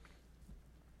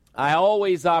 I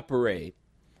always operate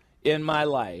in my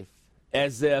life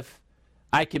as if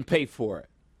I can pay for it.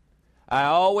 I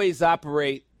always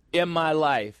operate in my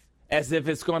life as if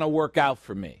it's going to work out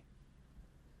for me.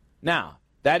 Now,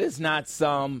 that is not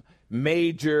some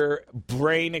major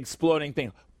brain-exploding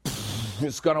thing.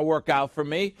 it's going to work out for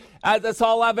me. That's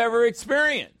all I've ever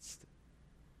experienced.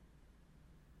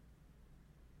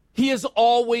 He has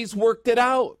always worked it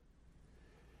out.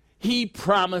 He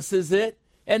promises it,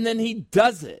 and then he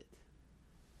does it.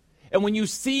 And when you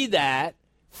see that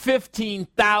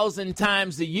 15,000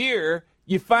 times a year,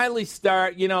 you finally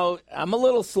start, I'm a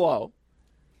little slow,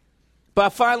 but I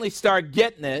finally start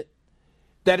getting it,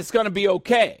 that it's going to be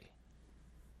okay.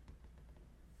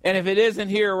 And if it isn't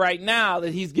here right now,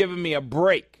 that he's giving me a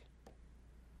break.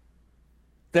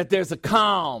 That there's a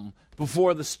calm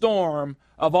before the storm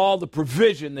of all the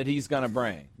provision that he's going to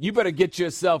bring. You better get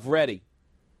yourself ready.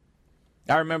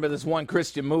 I remember this one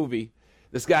Christian movie.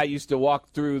 This guy used to walk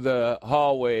through the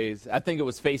hallways. I think it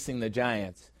was Facing the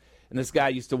Giants. And this guy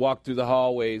used to walk through the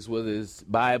hallways with his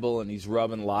Bible, and he's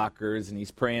rubbing lockers, and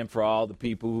he's praying for all the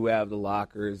people who have the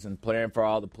lockers and praying for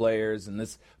all the players. And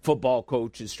this football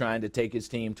coach is trying to take his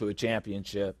team to a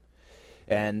championship.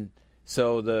 And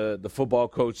so the football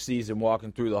coach sees him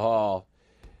walking through the hall,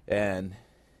 and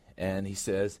he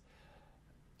says,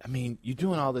 you're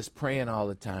doing all this praying all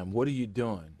the time. What are you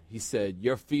doing? He said,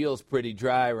 your field's pretty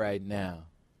dry right now.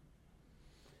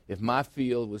 If my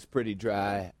field was pretty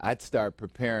dry, I'd start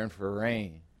preparing for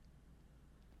rain.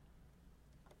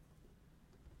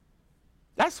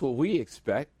 That's what we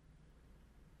expect.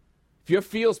 If your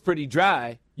field's pretty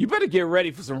dry, you better get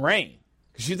ready for some rain.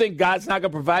 Because you think God's not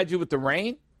going to provide you with the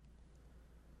rain?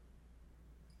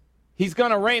 He's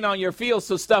going to rain on your field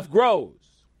so stuff grows.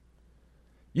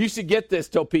 You should get this,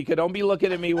 Topeka. Don't be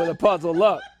looking at me with a puzzled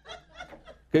look.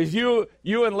 Because you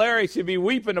and Larry should be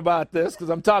weeping about this, because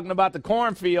I'm talking about the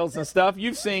cornfields and stuff.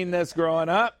 You've seen this growing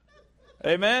up.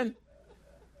 Amen?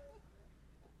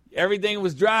 Everything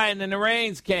was dry and then the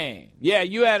rains came. Yeah,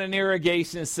 you had an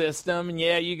irrigation system, and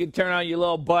yeah, you could turn on your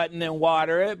little button and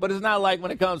water it, but it's not like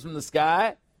when it comes from the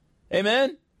sky.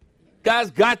 Amen?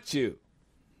 God's got you.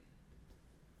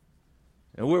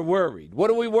 And we're worried. What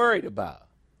are we worried about?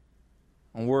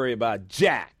 I'm worried about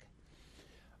Jack.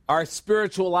 Our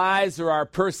spiritual eyes or our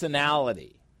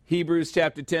personality. Hebrews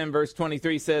chapter 10, verse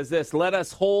 23 says this, let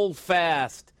us hold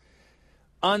fast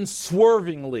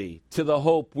unswervingly to the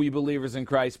hope we believers in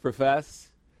Christ profess.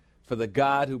 For the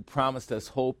God who promised us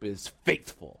hope is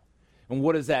faithful. And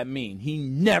what does that mean? He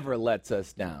never lets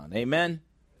us down. Amen?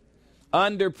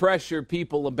 Under pressure,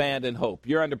 people abandon hope.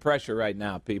 You're under pressure right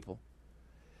now, people.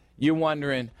 You're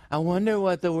wondering, I wonder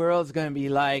what the world's going to be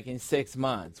like in 6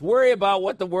 months. Worry about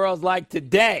what the world's like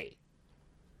today.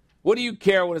 What do you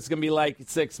care what it's going to be like in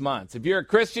 6 months? If you're a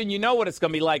Christian, you know what it's going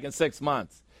to be like in 6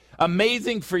 months.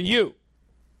 Amazing for you.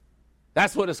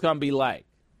 That's what it's going to be like.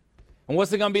 And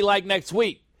what's it going to be like next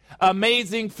week?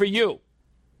 Amazing for you.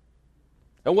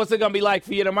 And what's it going to be like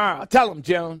for you tomorrow? Tell them,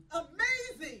 Joan.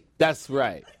 Amazing. That's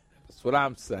right. That's what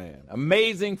I'm saying.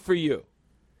 Amazing for you.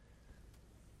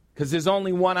 Because there's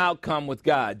only one outcome with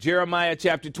God. Jeremiah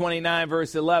chapter 29,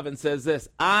 verse 11 says this,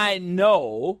 I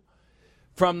know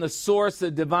from the source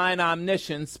of divine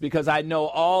omniscience, because I know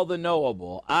all the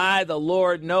knowable. I, the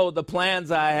Lord, know the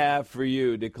plans I have for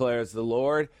you, declares the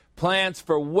Lord. Plans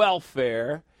for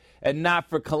welfare and not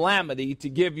for calamity, to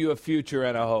give you a future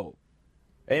and a hope.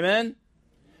 Amen?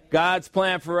 God's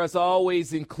plan for us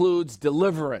always includes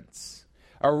deliverance,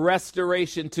 a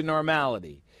restoration to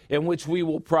normality, in which we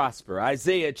will prosper.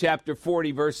 Isaiah chapter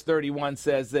 40, verse 31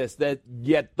 says this, that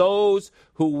yet those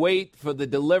who wait for the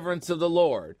deliverance of the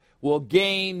Lord will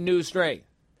gain new strength.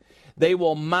 They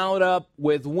will mount up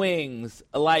with wings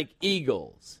like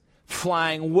eagles,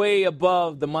 flying way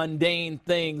above the mundane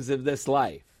things of this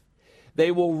life. They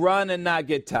will run and not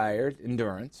get tired,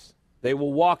 endurance. They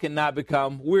will walk and not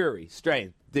become weary,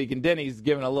 strength. Deacon Denny's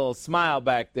giving a little smile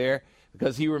back there,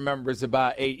 because he remembers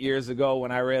about 8 years ago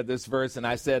when I read this verse and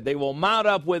I said, they will mount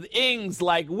up with wings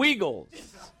like eagles.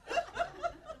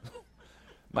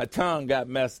 My tongue got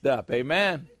messed up,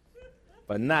 amen?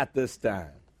 But not this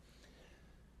time.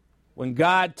 When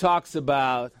God talks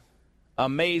about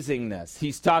amazingness,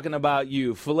 he's talking about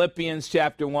you. Philippians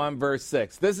chapter 1, verse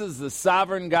 6. This is the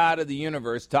sovereign God of the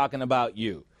universe talking about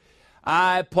you.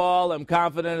 I, Paul, am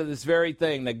confident of this very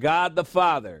thing, that God the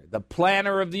Father, the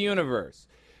planner of the universe,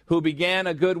 who began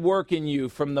a good work in you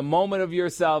from the moment of your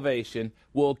salvation,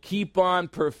 will keep on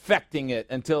perfecting it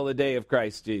until the day of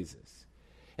Christ Jesus.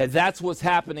 And that's what's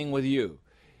happening with you.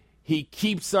 He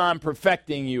keeps on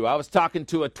perfecting you. I was talking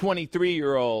to a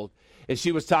 23-year-old, and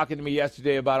she was talking to me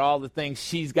yesterday about all the things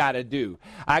she's got to do.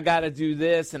 I got to do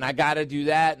this, and I got to do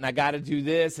that, and I got to do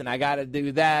this, and I got to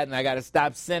do that, and I got to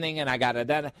stop sinning, and I got to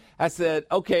that. I said,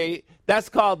 okay, that's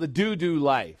called the do-do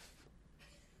life.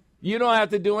 You don't have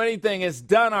to do anything. It's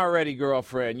done already,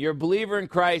 girlfriend. You're a believer in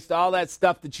Christ. All that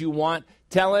stuff that you want,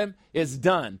 tell him it's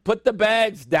done. Put the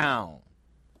bags down.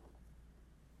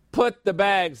 Put the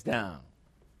bags down.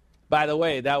 By the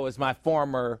way, that was my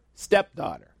former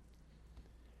stepdaughter.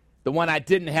 The one I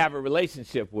didn't have a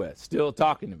relationship with, still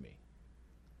talking to me.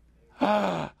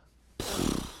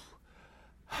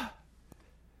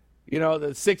 You know, the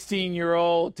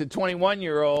 16-year-old to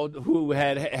 21-year-old who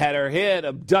had her head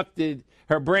abducted,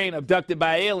 her brain abducted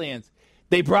by aliens,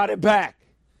 they brought it back.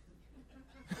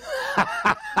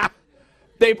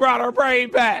 They brought her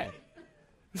brain back.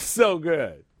 So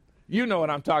good. You know what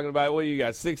I'm talking about. Well, you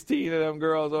got 16 of them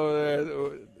girls over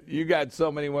there. You got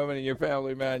so many women in your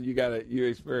family, man. You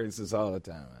experience this all the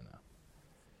time. I know.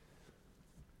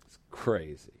 It's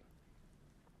crazy.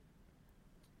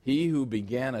 He who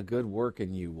began a good work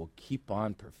in you will keep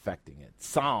on perfecting it.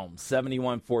 Psalm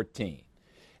 71:14.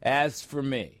 As for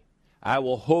me, I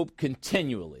will hope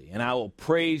continually, and I will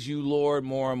praise you, Lord,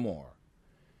 more and more.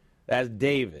 That's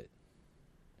David.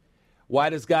 Why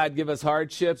does God give us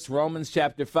hardships? Romans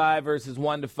chapter 5, verses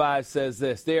 1 to 5 says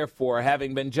this. Therefore,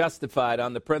 having been justified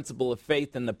on the principle of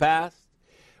faith in the past,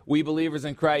 we believers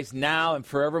in Christ now and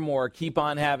forevermore keep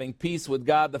on having peace with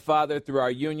God the Father through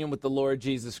our union with the Lord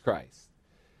Jesus Christ.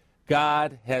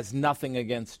 God has nothing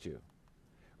against you.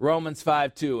 Romans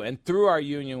 5:2, and through our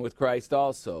union with Christ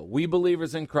also, we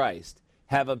believers in Christ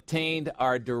have obtained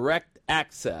our direct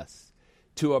access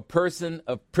to a person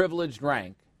of privileged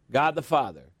rank, God the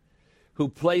Father, who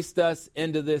placed us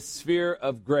into this sphere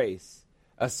of grace,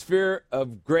 a sphere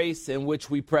of grace in which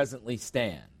we presently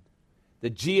stand.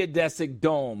 The geodesic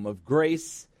dome of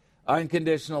grace,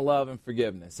 unconditional love, and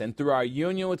forgiveness. And through our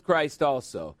union with Christ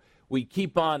also, we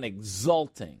keep on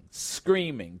exulting,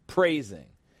 screaming, praising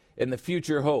in the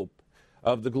future hope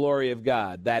of the glory of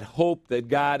God. That hope that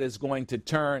God is going to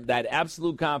turn, that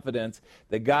absolute confidence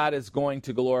that God is going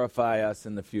to glorify us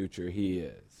in the future. He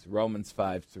is. Romans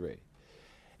 5:3.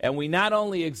 And we not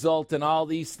only exult in all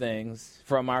these things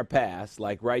from our past,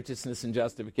 like righteousness and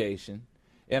justification,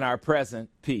 in our present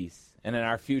peace, and in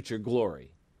our future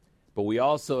glory, but we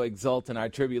also exult in our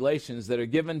tribulations that are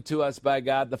given to us by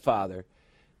God the Father,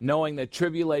 knowing that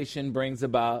tribulation brings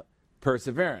about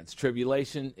perseverance.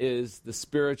 Tribulation is the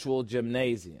spiritual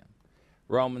gymnasium.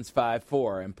 Romans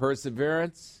 5:4. And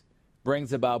perseverance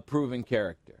brings about proven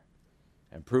character.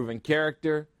 And proven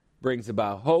character brings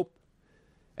about hope.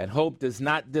 And hope does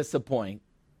not disappoint.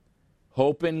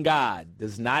 Hope in God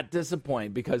does not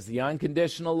disappoint because the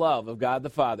unconditional love of God the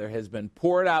Father has been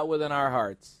poured out within our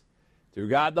hearts through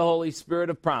God the Holy Spirit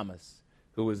of promise,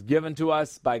 who was given to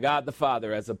us by God the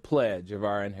Father as a pledge of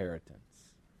our inheritance.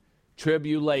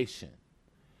 Tribulation,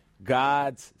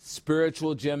 God's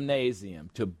spiritual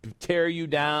gymnasium to tear you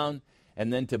down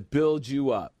and then to build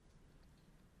you up.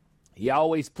 He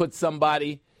always puts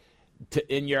somebody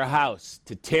in your house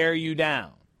to tear you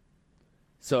down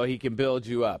so he can build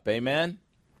you up. Amen?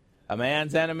 A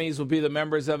man's enemies will be the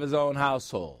members of his own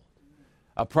household.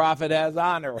 A prophet has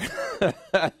honor.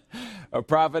 A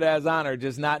prophet has honor,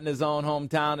 just not in his own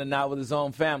hometown and not with his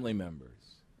own family members.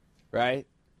 Right?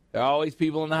 There are always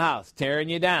people in the house tearing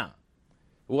you down.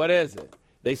 What is it?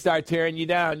 They start tearing you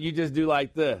down, you just do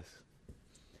like this.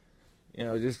 You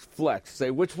know, just flex. Say,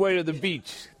 which way to the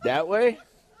beach? That way?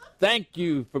 Thank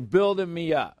you for building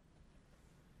me up.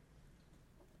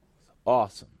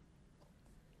 Awesome.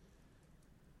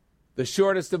 The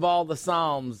shortest of all the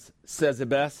Psalms says it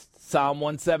best. Psalm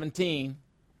 117,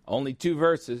 only 2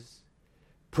 verses.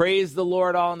 Praise the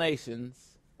Lord, all nations.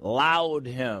 Laud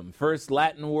him. First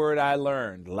Latin word I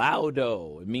learned.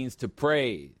 Laudo. It means to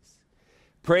praise.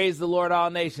 Praise the Lord,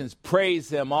 all nations.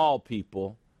 Praise him, all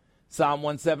people. Psalm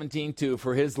 117:2.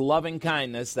 For his loving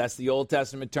kindness, that's the Old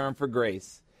Testament term for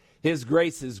grace. His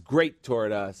grace is great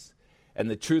toward us, and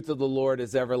the truth of the Lord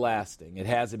is everlasting. It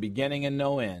has a beginning and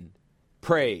no end.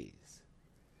 Praise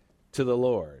to the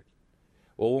Lord.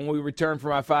 Well, when we return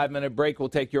from our 5-minute break, we'll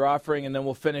take your offering, and then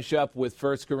we'll finish up with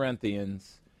 1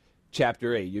 Corinthians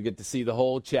chapter 8. You'll get to see the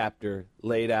whole chapter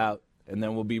laid out, and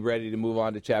then we'll be ready to move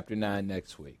on to chapter 9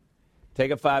 next week.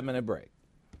 Take a 5-minute break.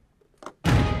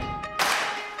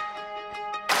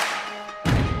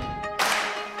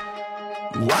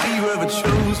 Why you ever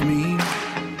chose me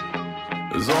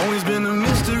has always been a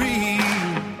mystery.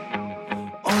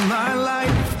 All my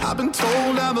life I've been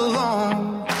told I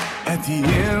belong at the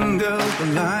end of the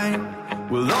line,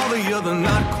 with all the other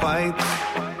not quite,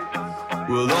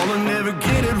 with all the never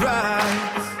get it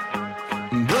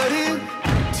right. But it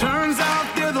turns out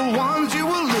they're the ones you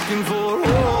were looking for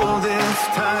all this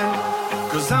time.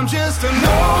 'Cause I'm just a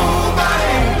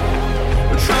nobody,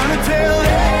 trying to tell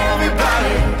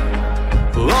everybody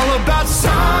all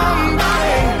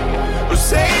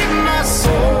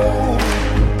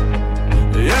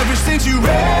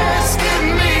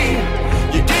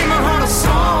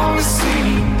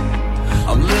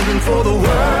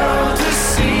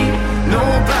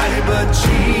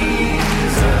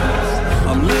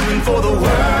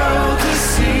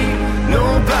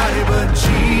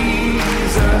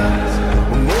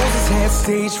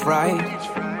stage fright.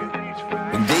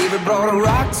 When David brought a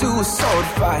rock to a sword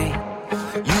fight.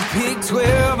 You picked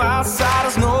 12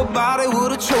 outsiders nobody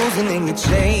would have chosen, and you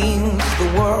changed the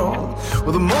world.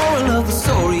 Well, the moral of the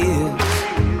story is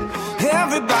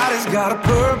everybody's got a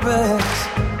purpose.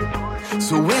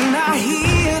 So when I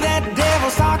hear that devil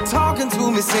start talking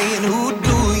to me, saying, who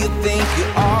do you think you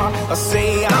are? I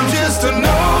say, I'm just a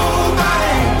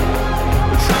nobody,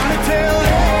 trying to tell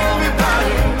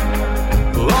everybody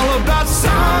all about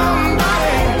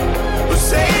somebody who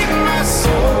saved my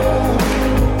soul.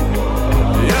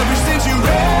 Ever since you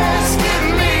rescued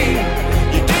me,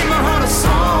 you gave my heart a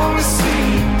song to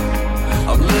sing.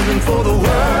 I'm living for the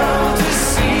world to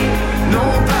see,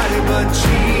 nobody but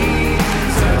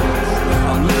Jesus.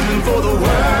 I'm living for the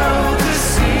world to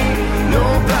see,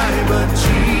 nobody but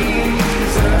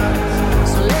Jesus.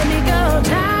 So let me go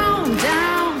down,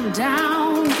 down,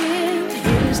 down in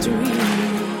history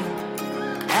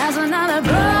as another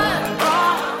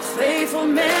blood-bought, faithful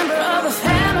member of the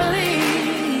family.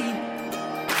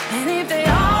 And if they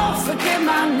all forget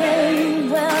my name,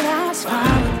 well, that's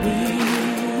fine with me.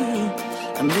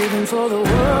 I'm living for the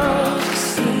world to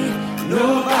see,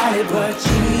 nobody but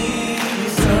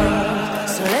Jesus.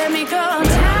 So let me go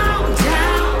down,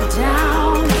 down,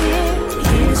 down in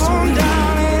history.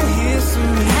 Down in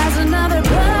history. As another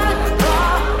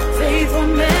blood-bought, faithful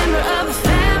member of the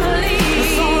family.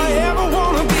 That's all I ever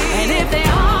wanna be. And if they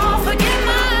all forget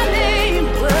my name,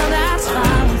 well, that's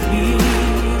fine with me.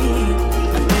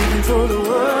 I'm living for the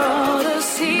world to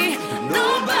see,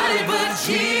 nobody but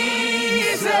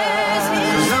Jesus.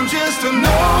 'Cause I'm just a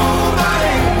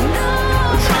nobody,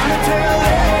 trying to tell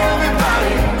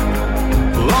everybody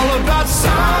all about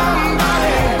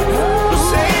somebody who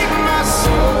saved my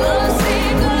soul.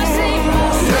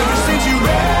 Ever since you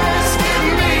rescued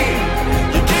me,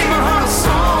 you gave my heart a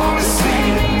song to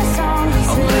sing.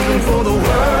 I'm living for the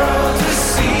world to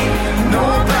see,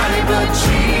 nobody but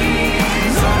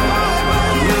Jesus.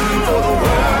 I'm living for the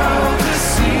world to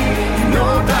see,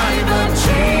 nobody but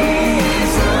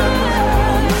Jesus.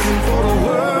 I'm living for the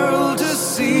world to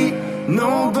see,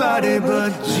 nobody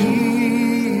but Jesus.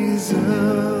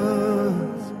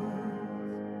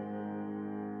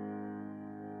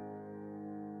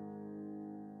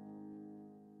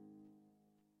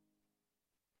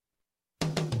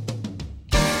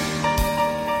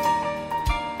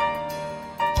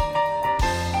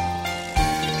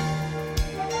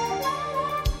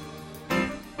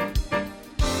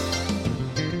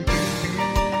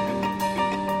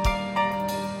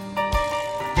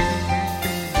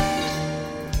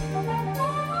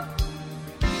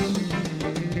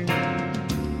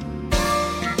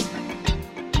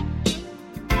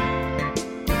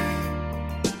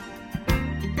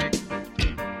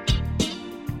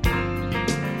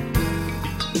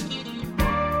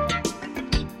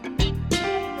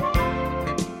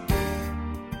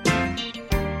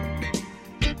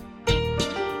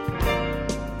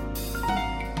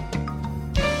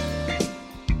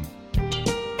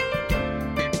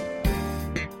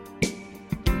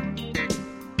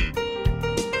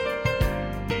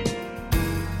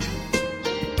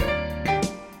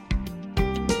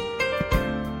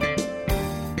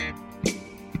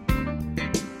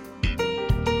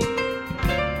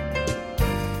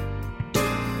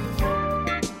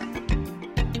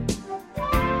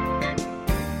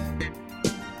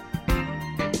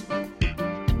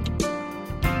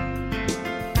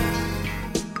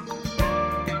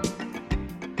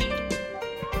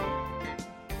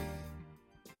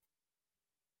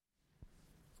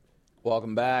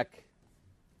 Welcome back.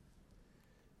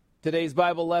 Today's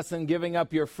Bible lesson, giving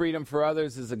up your freedom for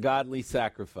others is a godly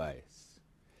sacrifice.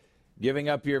 Giving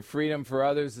up your freedom for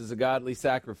others is a godly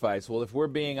sacrifice. Well, if we're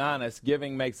being honest,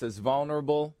 giving makes us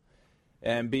vulnerable,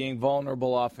 and being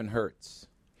vulnerable often hurts.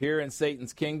 Here in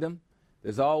Satan's kingdom,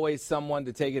 there's always someone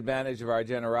to take advantage of our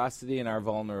generosity and our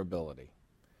vulnerability.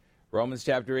 Romans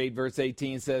chapter 8, verse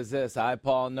 18 says this, I,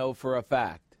 Paul, know for a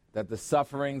fact that the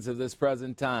sufferings of this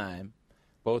present time,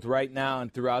 both right now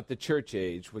and throughout the church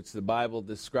age, which the Bible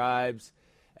describes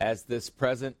as this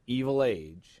present evil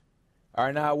age,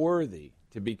 are not worthy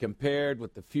to be compared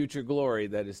with the future glory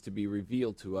that is to be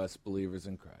revealed to us believers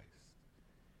in Christ.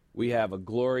 We have a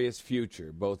glorious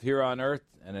future, both here on earth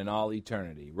and in all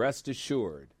eternity. Rest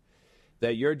assured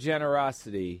that your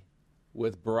generosity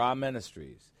with Barah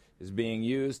Ministries is being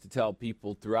used to tell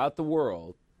people throughout the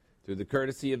world, through the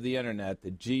courtesy of the internet,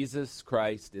 that Jesus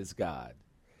Christ is God.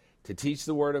 To teach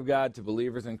the Word of God to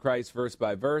believers in Christ verse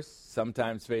by verse,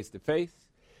 sometimes face to face,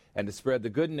 and to spread the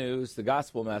good news, the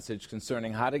gospel message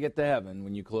concerning how to get to heaven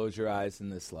when you close your eyes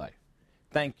in this life.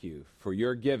 Thank you for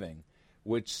your giving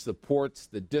which supports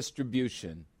the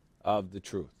distribution of the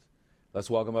truth. Let's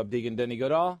welcome up Deacon Denny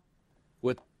Goodall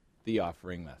with the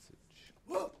offering message.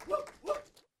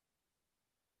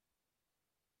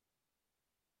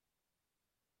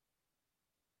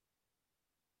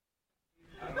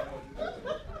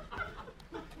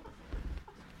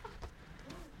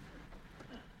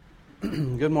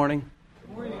 Good morning.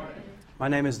 Good morning. My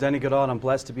name is Denny Goodall, and I'm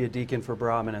blessed to be a deacon for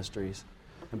Barah Ministries.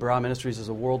 And Barah Ministries is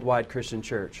a worldwide Christian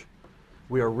church.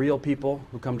 We are real people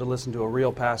who come to listen to a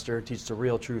real pastor teach the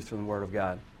real truth from the Word of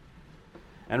God.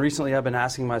 And recently I've been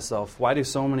asking myself, why do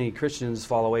so many Christians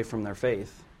fall away from their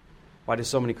faith? Why do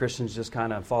so many Christians just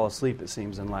kind of fall asleep, it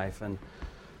seems, in life? And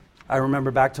I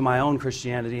remember back to my own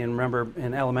Christianity, and remember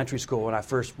in elementary school when I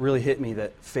first really hit me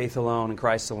that faith alone and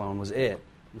Christ alone was it.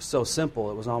 It was so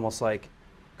simple. It was almost like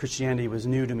Christianity was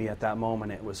new to me at that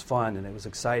moment. It was fun and it was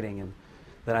exciting. And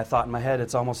then I thought in my head,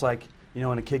 it's almost like,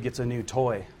 when a kid gets a new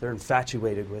toy, they're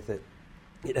infatuated with it.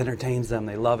 It entertains them.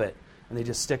 They love it. And they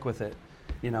just stick with it.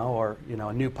 Or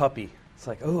a new puppy. It's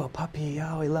like, oh, a puppy.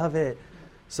 Oh, we love it.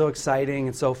 So exciting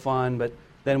and so fun. But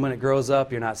then when it grows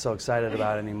up, you're not so excited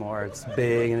about it anymore. It's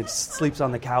big and it sleeps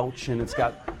on the couch and it's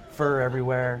got fur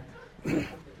everywhere. I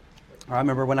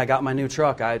remember when I got my new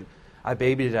truck, I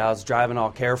babied it. I was driving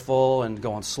all careful and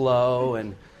going slow,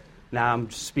 and now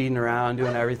I'm speeding around,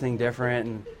 doing everything different.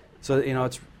 And so,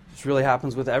 it really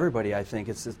happens with everybody, I think.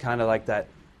 It's kind of like that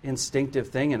instinctive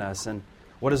thing in us. And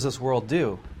what does this world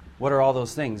do? What are all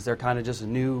those things? They're kind of just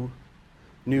new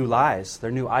lies.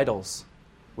 They're new idols,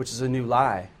 which is a new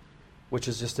lie, which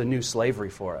is just a new slavery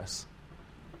for us.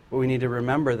 But we need to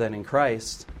remember that in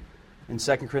Christ, in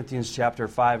 2 Corinthians chapter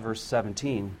 5, verse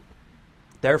 17,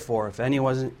 therefore, if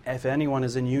anyone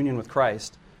is in union with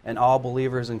Christ, and all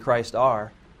believers in Christ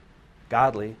are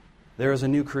godly, there is a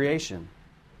new creation.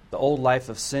 The old life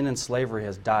of sin and slavery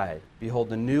has died. Behold,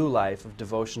 the new life of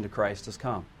devotion to Christ has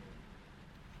come.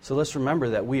 So let's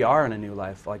remember that we are in a new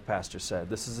life, like Pastor said.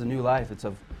 This is a new life.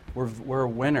 We're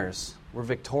winners. We're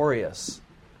victorious.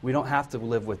 We don't have to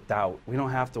live with doubt. We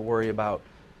don't have to worry about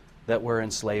that we're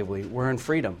in slavery. We're in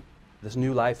freedom. This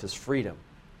new life is freedom.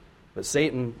 But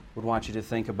Satan would want you to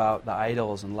think about the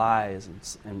idols and lies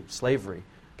and slavery.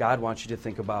 God wants you to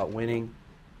think about winning,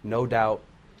 no doubt,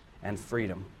 and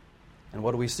freedom. And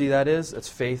what do we see that is? It's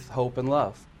faith, hope, and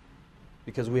love.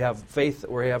 Because we have faith,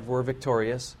 we're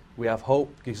victorious. We have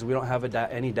hope because we don't have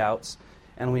any doubts.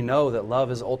 And we know that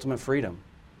love is ultimate freedom.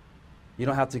 You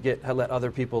don't have to let other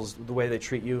people's, the way they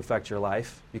treat you affect your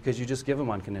life, because you just give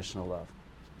them unconditional love.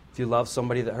 If you love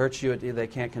somebody that hurts you, they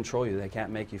can't control you. They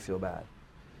can't make you feel bad.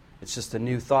 It's just a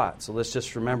new thought. So let's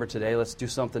just remember today, let's do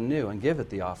something new and give it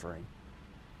the offering.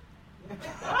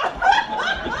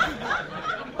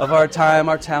 Of our time,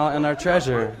 our talent, and our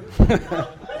treasure.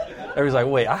 Everybody's like,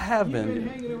 wait, I have been.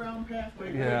 Hanging around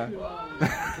yeah.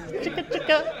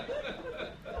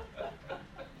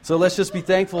 So let's just be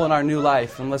thankful in our new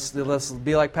life, and let's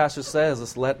be like Pastor says.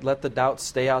 Let's let the doubts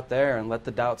stay out there, and let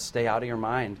the doubts stay out of your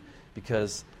mind,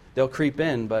 because they'll creep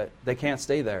in, but they can't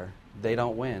stay there. They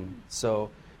don't win. So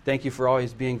thank you for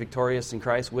always being victorious in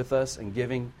Christ with us and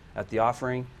giving at the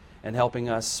offering and helping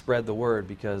us spread the word,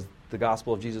 because the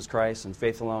gospel of Jesus Christ and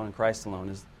faith alone and Christ alone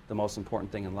is the most important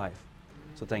thing in life.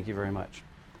 So thank you very much.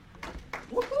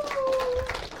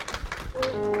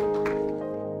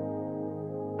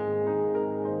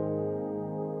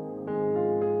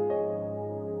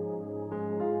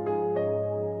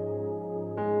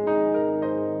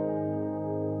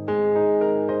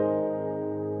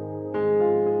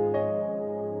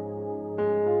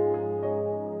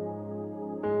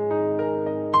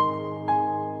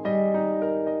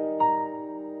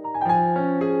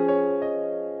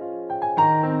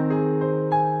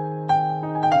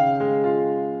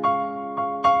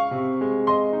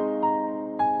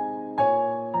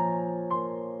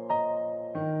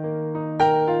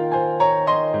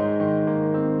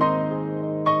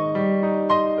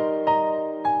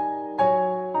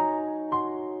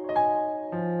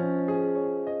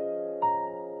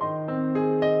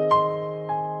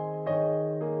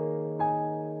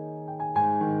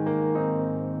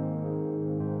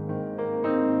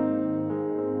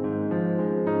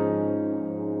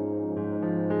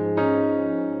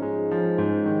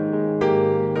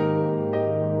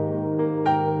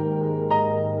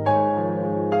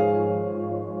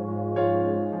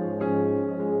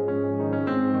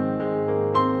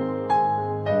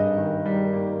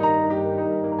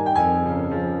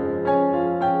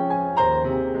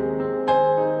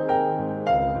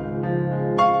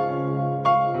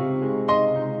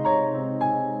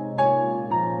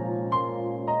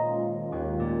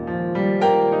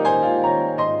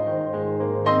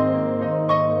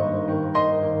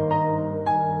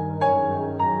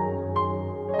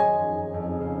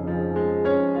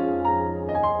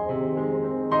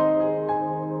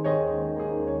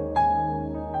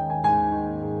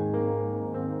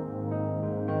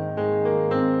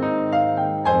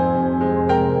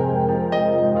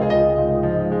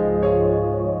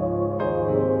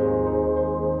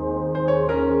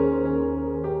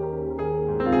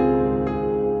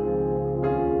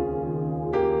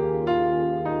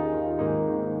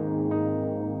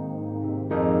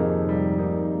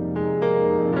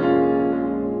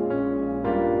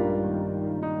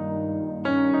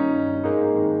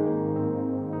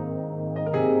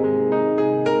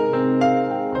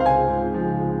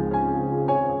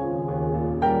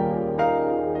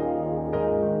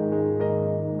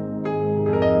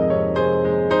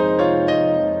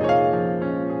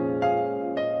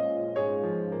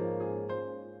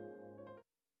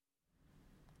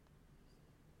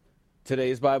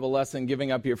 Today's Bible lesson,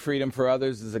 giving up your freedom for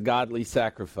others is a godly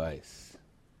sacrifice.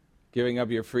 Giving up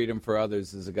your freedom for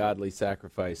others is a godly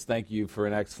sacrifice. Thank you for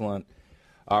an excellent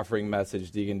offering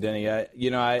message, Deacon Denny.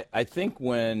 I think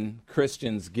when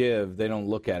Christians give, they don't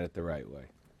look at it the right way.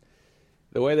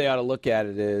 The way they ought to look at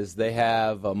it is they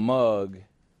have a mug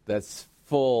that's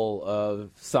full of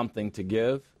something to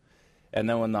give, and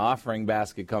then when the offering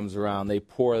basket comes around, they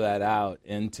pour that out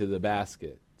into the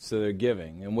basket. So they're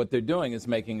giving. And what they're doing is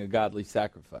making a godly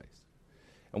sacrifice.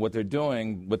 And what they're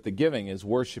doing with the giving is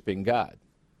worshiping God.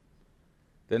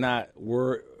 They're not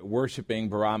worshiping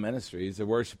Barah Ministries. They're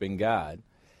worshiping God.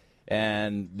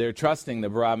 And they're trusting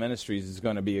that Barah Ministries is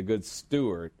going to be a good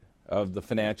steward of the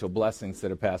financial blessings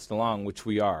that are passed along, which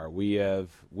we are. We have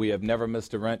never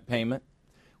missed a rent payment.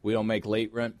 We don't make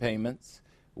late rent payments.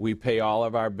 We pay all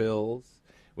of our bills.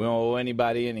 We don't owe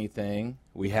anybody anything.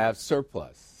 We have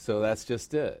surplus. So that's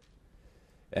just it.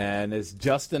 And it's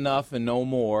just enough and no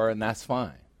more, and that's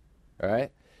fine. All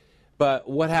right? But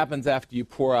what happens after you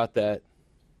pour out that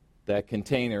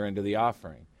container into the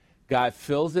offering? God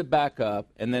fills it back up,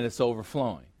 and then it's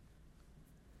overflowing.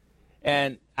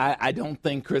 And I don't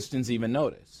think Christians even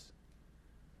notice.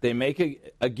 They make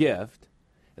a gift,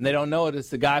 and they don't notice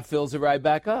the God fills it right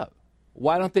back up.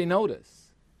 Why don't they notice?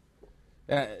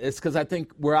 It's because I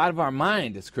think we're out of our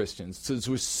mind as Christians, since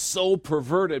we're so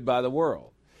perverted by the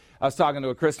world. I was talking to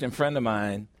a Christian friend of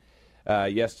mine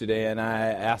yesterday, and I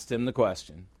asked him the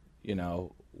question,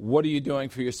 what are you doing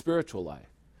for your spiritual life?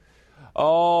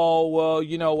 Oh,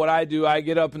 well, what I do, I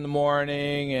get up in the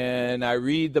morning, and I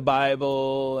read the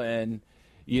Bible, and,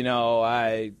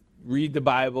 I read the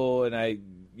Bible, and I,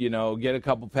 get a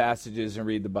couple passages and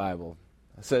read the Bible.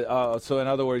 I said, oh, so in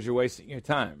other words, you're wasting your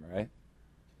time, right?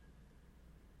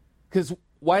 Because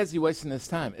why is he wasting his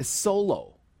time? It's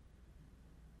solo.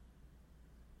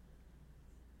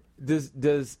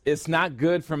 Does it's not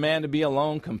good for man to be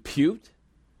alone compute?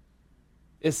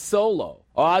 It's solo.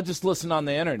 Oh, I'll just listen on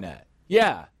the internet.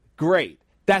 Yeah, great.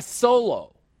 That's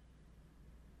solo.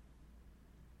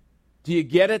 Do you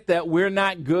get it that we're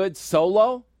not good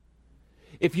solo?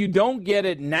 If you don't get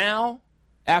it now,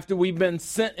 after we've been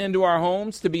sent into our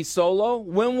homes to be solo,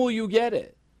 when will you get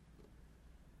it?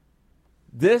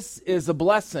 This is a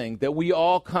blessing that we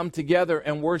all come together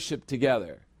and worship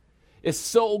together. It's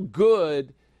so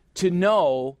good to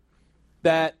know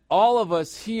that all of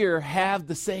us here have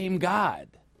the same God.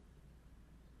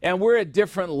 And we're at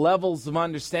different levels of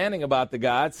understanding about the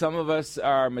God. Some of us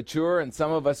are mature and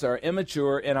some of us are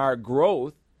immature in our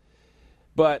growth.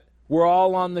 But we're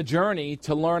all on the journey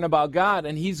to learn about God.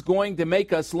 And He's going to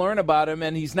make us learn about Him,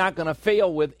 and He's not going to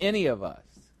fail with any of us.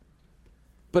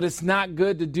 But it's not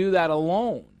good to do that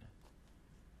alone.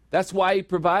 That's why He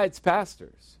provides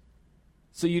pastors,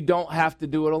 so you don't have to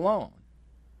do it alone.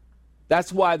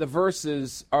 That's why the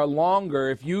verses are longer.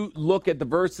 If you look at the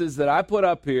verses that I put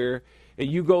up here, and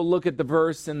you go look at the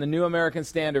verse in the New American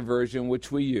Standard Version,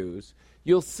 which we use,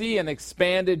 you'll see an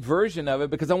expanded version of it,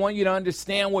 because I want you to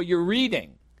understand what you're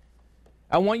reading.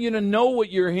 I want you to know what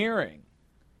you're hearing.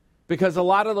 Because a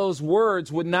lot of those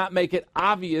words would not make it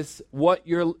obvious what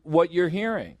you're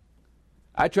hearing.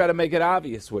 I try to make it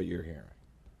obvious what you're hearing.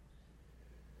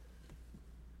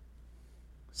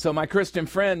 So my Christian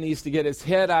friend needs to get his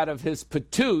head out of his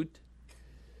patoot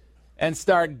and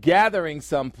start gathering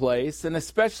someplace, and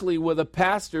especially with a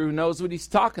pastor who knows what he's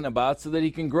talking about, so that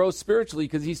he can grow spiritually,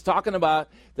 because he's talking about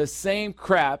the same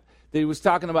crap that he was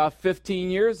talking about 15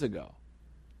 years ago.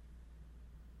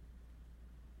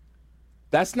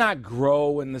 That's not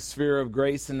grow in the sphere of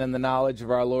grace and in the knowledge of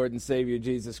our Lord and Savior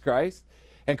Jesus Christ.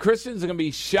 And Christians are going to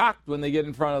be shocked when they get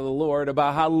in front of the Lord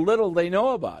about how little they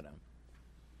know about Him.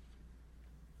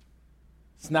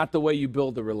 It's not the way you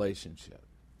build a relationship.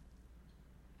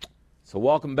 So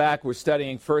welcome back. We're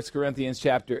studying 1 Corinthians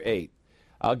chapter 8.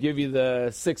 I'll give you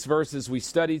the 6 verses we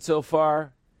studied so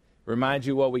far, remind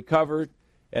you what we covered,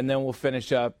 and then we'll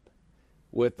finish up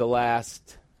with the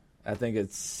last, I think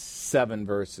it's 7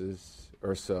 verses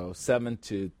or so, 7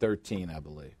 to 13, I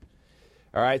believe.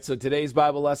 All right, so today's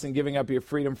Bible lesson, giving up your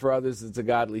freedom for others, is a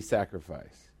godly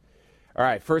sacrifice. All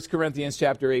right, 1 Corinthians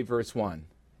chapter 8, verse 1.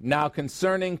 Now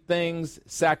concerning things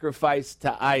sacrificed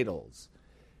to idols,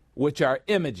 which are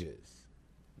images.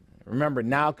 Remember,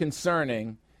 now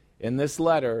concerning, in this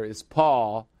letter, is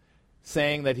Paul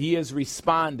saying that he is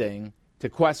responding to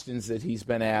questions that he's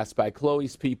been asked by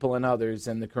Chloe's people and others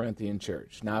in the Corinthian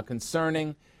church. Now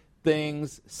concerning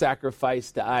things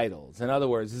sacrificed to idols. In other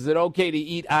words, is it okay to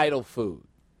eat idol food?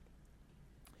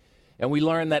 And we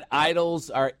learn that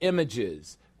idols are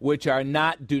images which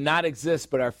do not exist,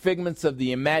 but are figments of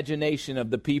the imagination of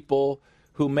the people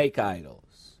who make idols.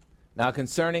 Now,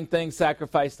 concerning things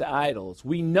sacrificed to idols,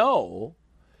 we know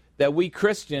that we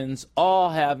Christians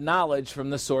all have knowledge from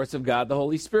the source of God, the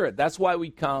Holy Spirit. That's why we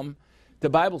come to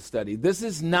Bible study. This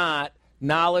is not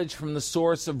knowledge from the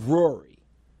source of Rory.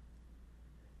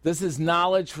 This is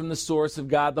knowledge from the source of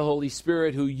God, the Holy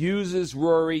Spirit, who uses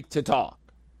Rory to talk.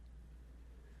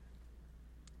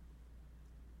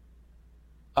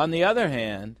 On the other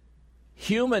hand,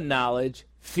 human knowledge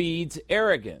feeds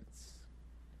arrogance.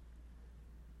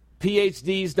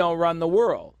 PhDs don't run the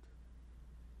world.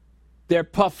 They're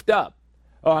puffed up.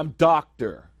 Oh, I'm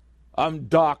doctor.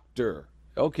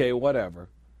 Okay, whatever.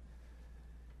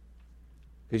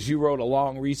 Because you wrote a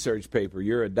long research paper.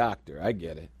 You're a doctor. I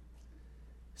get it.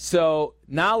 So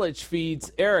knowledge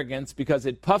feeds arrogance because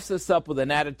it puffs us up with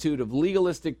an attitude of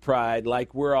legalistic pride,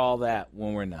 like we're all that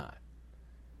when we're not.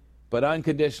 But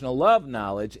unconditional love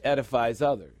knowledge edifies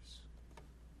others.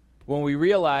 When we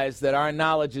realize that our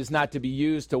knowledge is not to be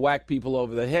used to whack people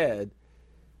over the head,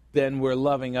 then we're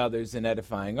loving others and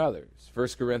edifying others. 1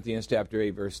 Corinthians chapter 8,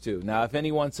 verse 2. Now, if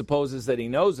anyone supposes that he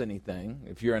knows anything,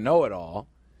 if you're a know-it-all,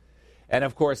 and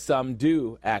of course some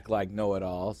do act like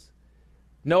know-it-alls,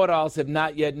 know-it-alls have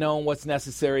not yet known what's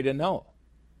necessary to know.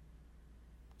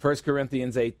 1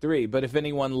 Corinthians 8, 3. But if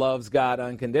anyone loves God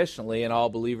unconditionally, and all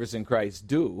believers in Christ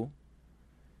do,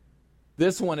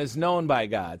 this one is known by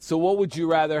God. So what would you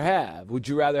rather have? Would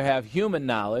you rather have human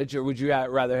knowledge, or would you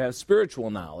rather have spiritual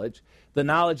knowledge? The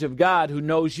knowledge of God who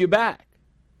knows you back.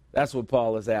 That's what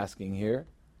Paul is asking here.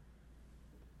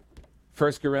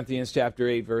 1 Corinthians chapter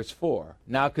 8, verse 4.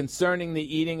 Now concerning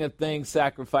the eating of things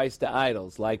sacrificed to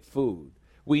idols, like food,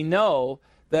 we know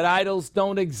that idols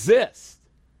don't exist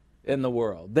in the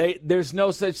world. There's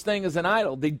no such thing as an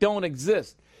idol. They don't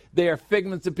exist. They are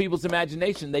figments of people's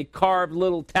imagination. They carve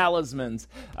little talismans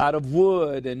out of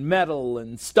wood and metal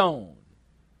and stone.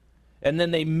 And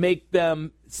then they make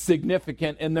them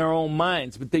significant in their own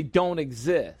minds, but they don't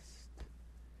exist.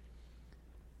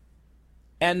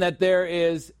 And that there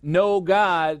is no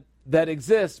God that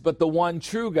exists but the one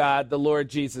true God, the Lord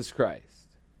Jesus Christ.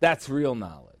 That's real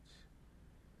knowledge.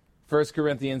 1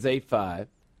 Corinthians 8, 5.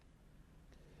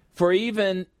 For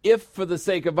even if, for the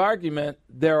sake of argument,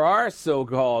 there are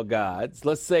so-called gods,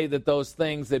 let's say that those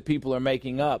things that people are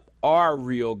making up are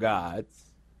real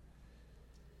gods,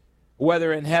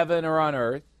 whether in heaven or on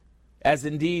earth, as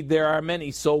indeed there are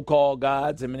many so-called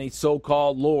gods and many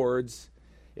so-called lords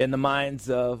in the minds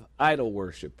of idol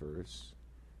worshippers.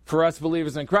 For us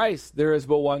believers in Christ, there is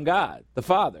but one God, the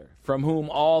Father, from whom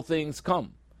all things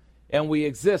come, and we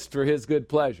exist for his good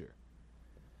pleasure.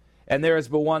 And there is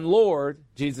but one Lord,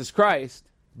 Jesus Christ,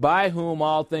 by whom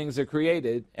all things are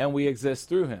created, and we exist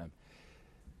through him.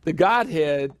 The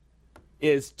Godhead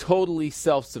is totally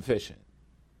self-sufficient.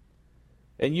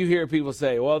 And you hear people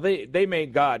say, well, they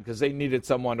made God because they needed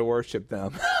someone to worship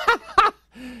them.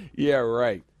 Yeah,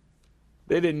 right.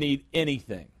 They didn't need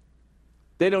anything.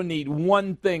 They don't need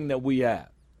one thing that we have.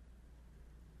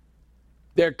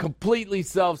 They're completely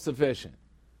self-sufficient.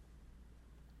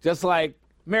 Just like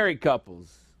married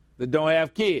couples that don't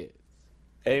have kids.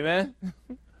 Amen?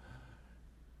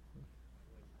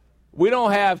 We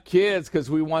don't have kids because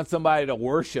we want somebody to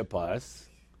worship us.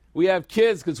 We have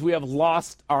kids because we have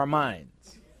lost our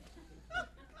minds.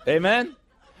 Amen?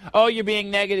 Oh, you're being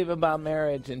negative about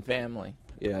marriage and family.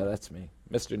 Yeah, that's me,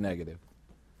 Mr. Negative.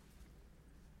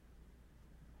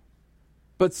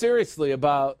 But seriously,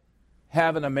 about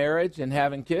having a marriage and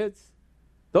having kids,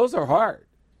 those are hard.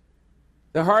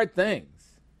 They're hard things.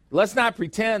 Let's not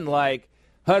pretend like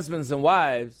husbands and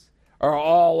wives are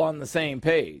all on the same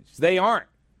page. They aren't.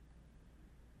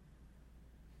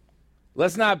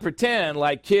 Let's not pretend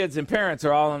like kids and parents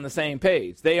are all on the same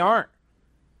page. They aren't.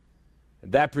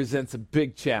 And that presents a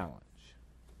big challenge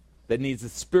that needs a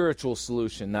spiritual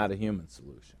solution, not a human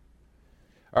solution.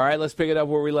 All right, let's pick it up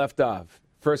where we left off.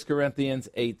 1 Corinthians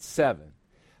 8, 7.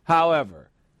 However,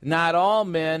 not all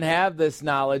men have this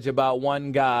knowledge about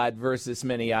one God versus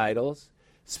many idols,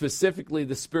 specifically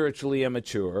the spiritually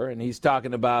immature, and he's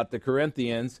talking about the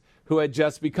Corinthians who had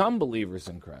just become believers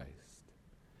in Christ.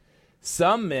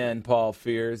 Some men, Paul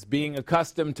fears, being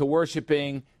accustomed to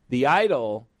worshiping the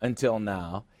idol until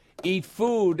now, eat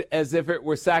food as if it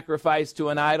were sacrificed to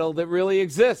an idol that really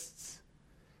exists.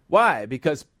 Why?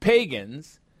 Because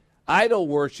pagans, idol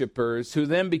worshippers who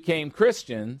then became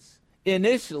Christians,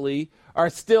 initially are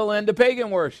still into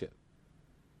pagan worship.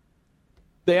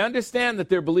 They understand that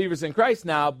they're believers in Christ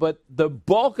now, but the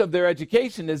bulk of their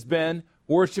education has been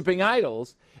worshiping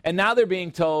idols. And now they're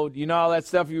being told, you know all that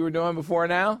stuff you were doing before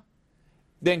now?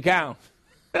 Didn't count.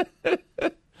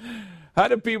 How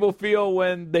do people feel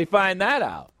when they find that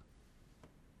out?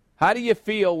 How do you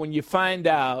feel when you find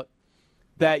out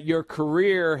that your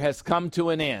career has come to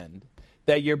an end,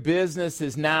 that your business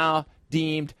is now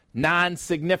deemed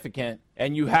non-significant,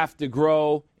 and you have to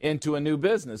grow into a new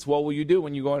business. What will you do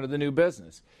when you go into the new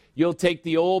business? You'll take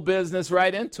the old business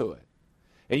right into it.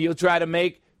 And you'll try to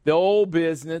make the old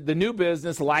business, the new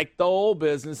business, like the old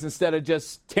business, instead of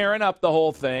just tearing up the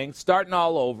whole thing, starting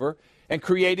all over, and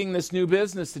creating this new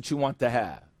business that you want to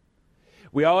have.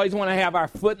 We always want to have our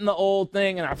foot in the old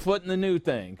thing and our foot in the new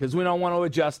thing because we don't want to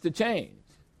adjust to change.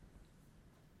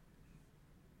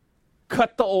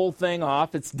 Cut the old thing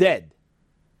off. It's dead.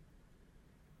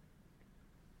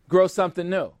 Grow something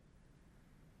new.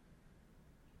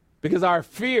 Because our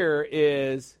fear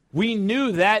is, we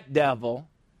knew that devil,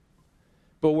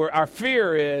 but our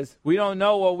fear is we don't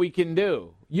know what we can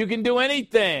do. You can do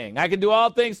anything. I can do all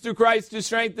things through Christ who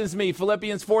strengthens me.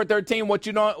 Philippians 4:13.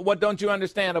 What don't you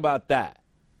understand about that?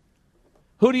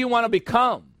 Who do you want to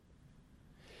become?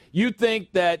 You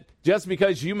think that just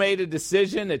because you made a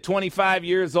decision at 25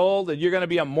 years old that you're going to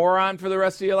be a moron for the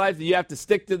rest of your life, that you have to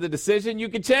stick to the decision? You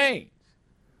can change.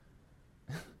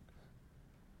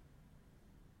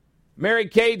 Mary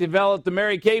Kay developed the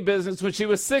Mary Kay business when she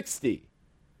was 60.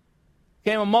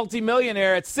 Became a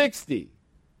multimillionaire at 60.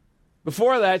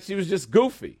 Before that, she was just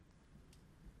goofy.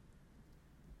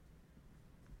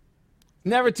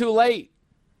 Never too late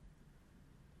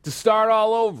to start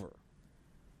all over.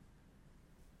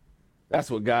 That's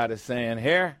what God is saying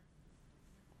here.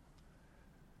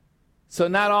 So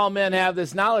not all men have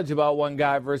this knowledge about one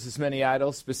God versus many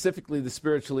idols, specifically the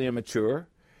spiritually immature.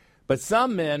 But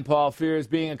some men, Paul fears,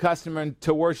 being accustomed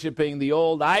to worshiping the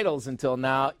old idols until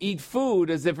now, eat food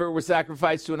as if it were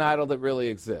sacrificed to an idol that really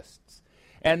exists.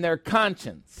 And their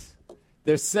conscience,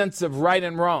 their sense of right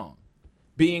and wrong,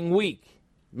 being weak,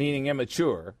 meaning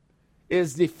immature,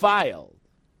 is defiled.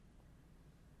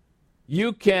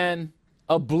 You can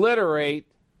obliterate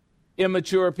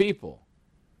immature people.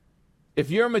 If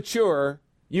you're mature,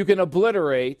 you can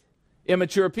obliterate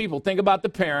immature people. Think about the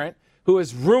parent who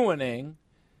is ruining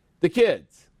the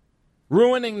kids.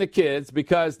 Ruining the kids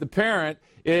because the parent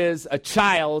is a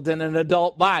child in an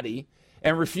adult body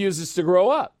and refuses to grow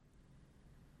up.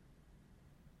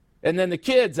 And then the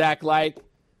kids act like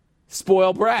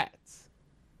spoiled brats.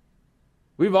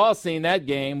 We've all seen that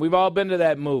game. We've all been to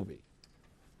that movie.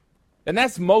 And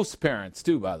that's most parents,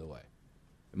 too, by the way,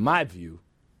 in my view.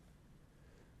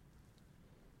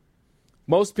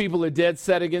 Most people are dead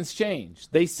set against change.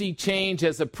 They see change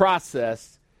as a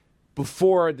process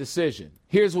before a decision.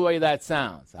 Here's the way that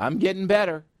sounds. I'm getting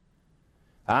better.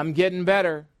 I'm getting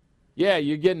better. Yeah,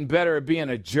 you're getting better at being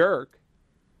a jerk.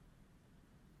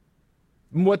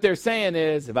 And what they're saying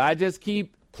is, if I just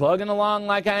keep plugging along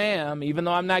like I am, even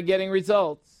though I'm not getting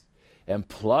results, and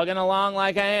plugging along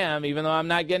like I am, even though I'm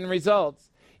not getting results,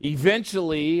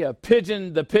 eventually the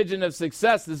pigeon of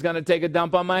success is going to take a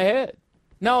dump on my head.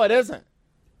 No, it isn't.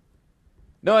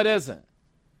 No, it isn't.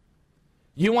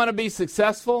 You want to be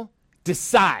successful?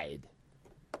 Decide.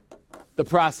 The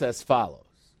process follows.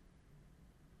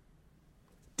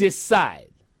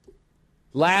 Decide.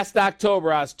 Last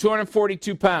October, I was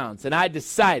 242 pounds, and I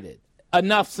decided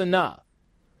enough's enough.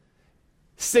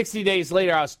 60 days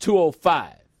later, I was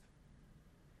 205.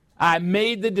 I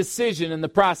made the decision, and the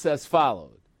process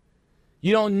followed.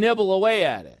 You don't nibble away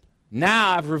at it.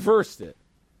 Now I've reversed it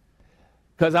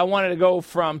because I wanted to go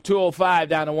from 205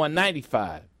 down to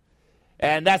 195.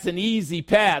 And that's an easy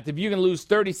path. If you can lose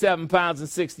 37 pounds in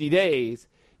 60 days,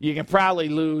 you can probably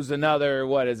lose another,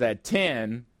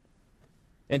 10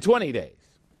 in 20 days.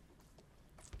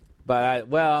 But,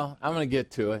 I'm going to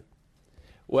get to it.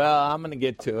 I'm going to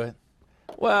get to it.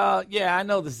 Well, yeah, I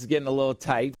know this is getting a little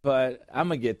tight, but I'm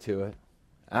going to get to it.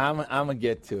 I'm going to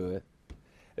get to it.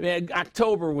 I mean,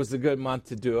 October was a good month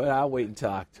to do it. I'll wait until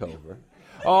October.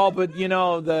 Oh, but,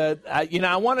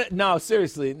 I want to, no,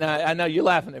 seriously, no, I know you're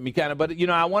laughing at me kind of, but,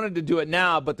 I wanted to do it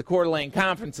now, but the Coeur d'Alene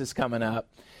Conference is coming up,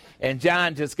 and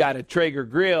John just got a Traeger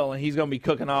grill, and he's going to be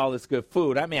cooking all this good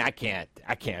food. I mean, I can't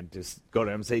just go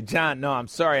to him and say, John, no, I'm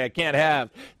sorry, I can't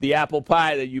have the apple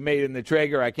pie that you made in the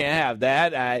Traeger. I can't have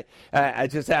that. I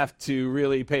just have to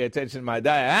really pay attention to my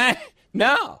diet.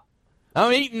 No,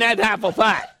 I'm eating that apple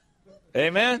pie.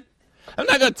 Amen? I'm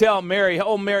not going to tell Mary,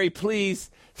 oh, Mary, please,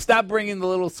 stop bringing the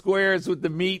little squares with the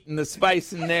meat and the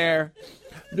spice in there.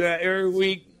 Every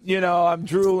week, I'm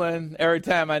drooling every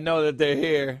time I know that they're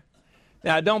here.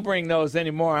 Now, don't bring those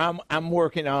anymore. I'm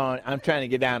trying to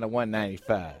get down to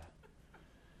 195.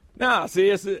 No, see,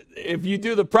 if you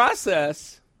do the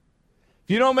process,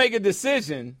 if you don't make a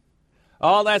decision,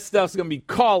 all that stuff's going to be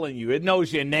calling you. It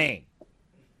knows your name.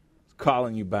 It's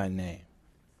calling you by name.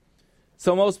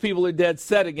 So most people are dead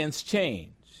set against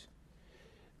change.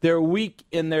 They're weak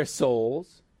in their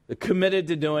souls. They're committed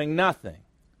to doing nothing.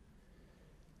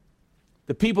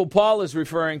 The people Paul is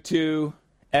referring to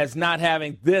as not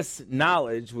having this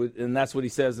knowledge, and that's what he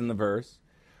says in the verse,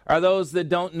 are those that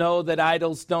don't know that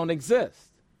idols don't exist.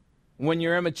 When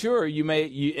you're immature,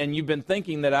 and you've been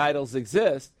thinking that idols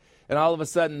exist, and all of a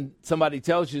sudden somebody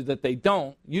tells you that they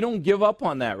don't, you don't give up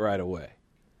on that right away.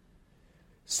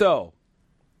 So,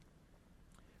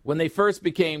 when they first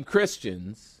became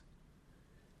Christians,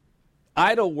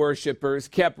 idol worshipers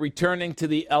kept returning to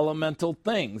the elemental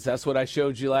things. That's what I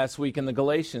showed you last week in the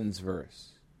Galatians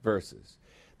verses.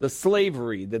 The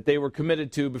slavery that they were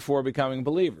committed to before becoming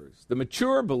believers. The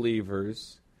mature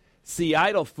believers see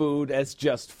idol food as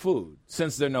just food.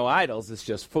 Since there are no idols, it's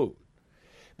just food,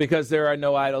 because there are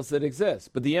no idols that exist.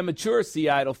 But the immature see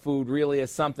idol food really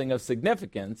as something of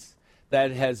significance that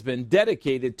has been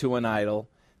dedicated to an idol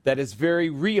that is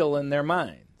very real in their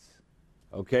minds.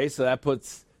 Okay, so that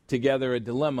puts together a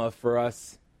dilemma for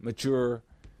us mature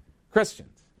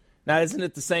Christians. Now, isn't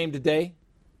it the same today?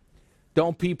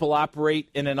 Don't people operate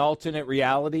in an alternate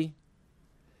reality?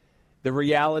 The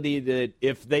reality that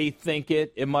if they think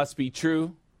it, it must be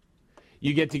true.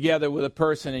 You get together with a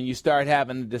person and you start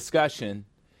having a discussion,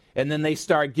 and then they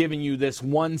start giving you this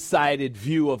one-sided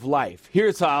view of life.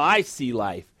 Here's how I see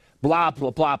life, blah,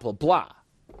 blah, blah, blah, blah.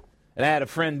 And I had a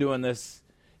friend doing this,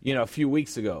 a few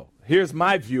weeks ago. Here's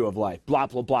my view of life, blah,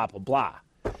 blah, blah, blah, blah.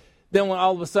 Then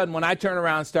all of a sudden, when I turn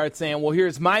around and start saying, well,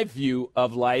 here's my view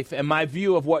of life and my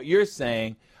view of what you're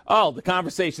saying, oh, the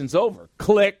conversation's over.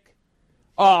 Click,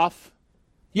 off.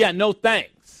 Yeah, no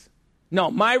thanks. No,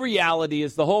 my reality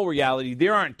is the whole reality.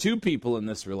 There aren't two people in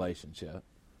this relationship.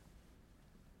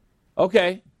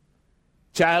 Okay.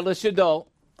 Childish adult.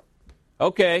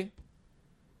 Okay.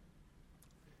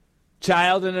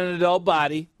 Child in an adult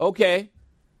body. Okay.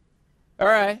 All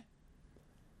right.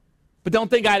 But don't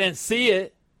think I didn't see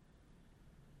it.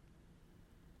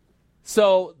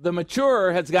 So the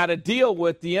mature has got to deal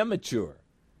with the immature.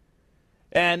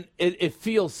 And it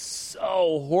feels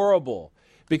so horrible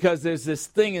because there's this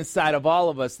thing inside of all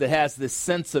of us that has this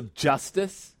sense of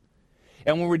justice.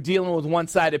 And when we're dealing with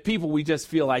one-sided people, we just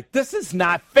feel like, this is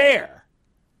not fair.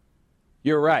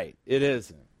 You're right, it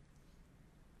isn't.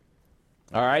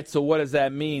 All right, so what does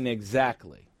that mean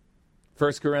exactly?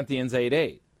 1 Corinthians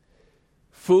 8:8.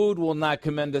 Food will not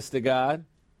commend us to God.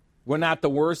 We're not the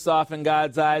worse off in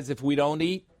God's eyes if we don't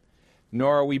eat,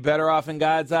 nor are we better off in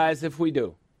God's eyes if we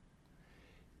do.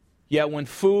 Yet when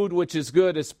food which is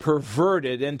good is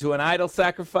perverted into an idol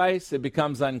sacrifice, it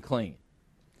becomes unclean.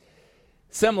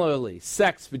 Similarly,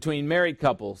 sex between married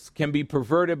couples can be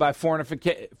perverted by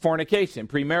fornication,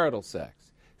 premarital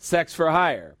sex, sex for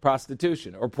hire,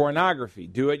 prostitution, or pornography,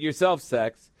 do-it-yourself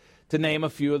sex, to name a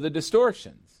few of the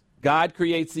distortions. God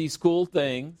creates these cool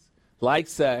things, like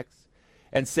sex,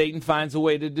 and Satan finds a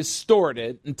way to distort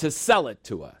it and to sell it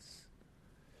to us.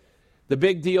 The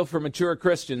big deal for mature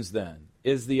Christians, then,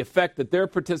 is the effect that their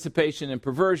participation in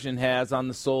perversion has on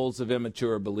the souls of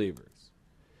immature believers.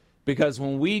 Because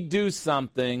when we do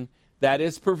something that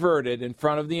is perverted in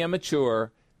front of the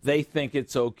immature, they think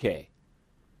it's okay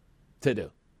to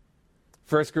do.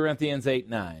 1 Corinthians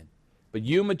 8:9. But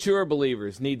you mature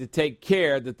believers need to take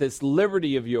care that this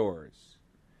liberty of yours,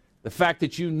 the fact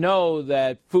that you know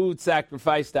that food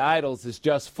sacrificed to idols is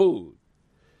just food,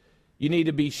 you need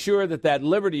to be sure that that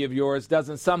liberty of yours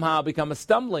doesn't somehow become a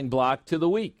stumbling block to the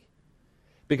weak.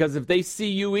 Because if they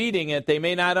see you eating it, they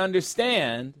may not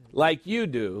understand, like you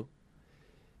do,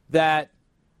 that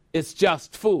it's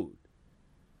just food.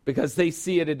 Because they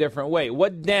see it a different way.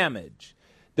 What damage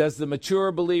does the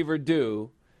mature believer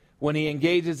do when he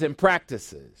engages in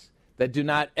practices that do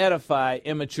not edify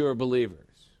immature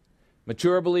believers?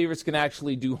 Mature believers can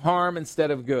actually do harm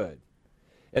instead of good.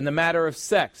 In the matter of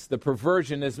sex, the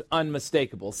perversion is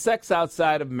unmistakable. Sex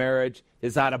outside of marriage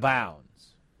is out of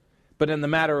bounds. But in the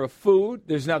matter of food,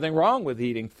 there's nothing wrong with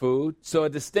eating food, so a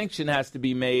distinction has to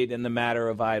be made in the matter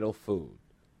of idol food.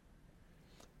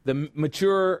 The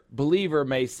mature believer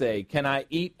may say, can I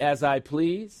eat as I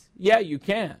please? Yeah, you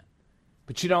can.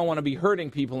 But you don't want to be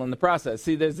hurting people in the process.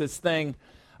 See, there's this thing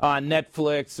on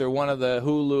Netflix or one of the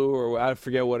Hulu, or I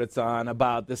forget what it's on,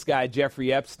 about this guy,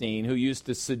 Jeffrey Epstein, who used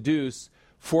to seduce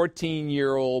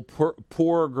 14-year-old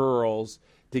poor girls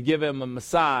to give him a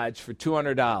massage for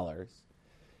 $200.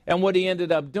 And what he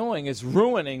ended up doing is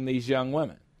ruining these young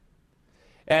women.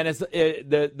 And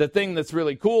the thing that's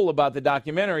really cool about the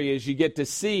documentary is you get to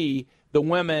see the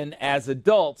women as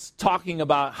adults talking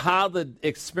about how the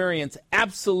experience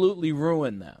absolutely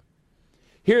ruined them.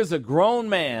 Here's a grown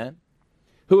man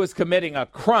who is committing a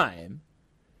crime,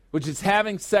 which is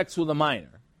having sex with a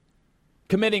minor,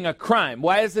 committing a crime.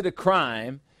 Why is it a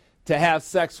crime to have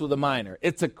sex with a minor?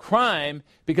 It's a crime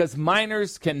because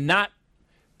minors cannot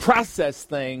process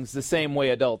things the same way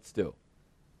adults do.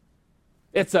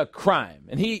 It's a crime.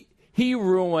 And he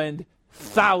ruined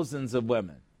thousands of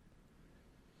women.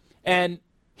 And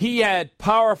he had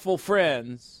powerful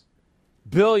friends,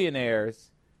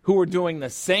 billionaires, who were doing the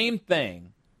same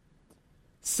thing.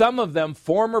 Some of them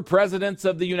former presidents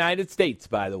of the United States,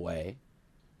 by the way,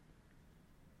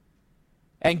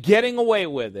 and getting away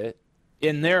with it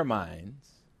in their minds,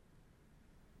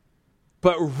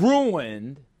 but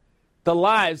ruined the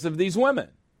lives of these women.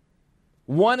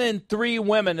 1 in 3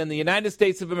 women in the United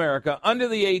States of America under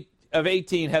the age of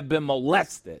 18 have been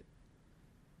molested.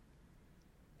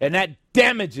 And that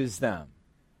damages them.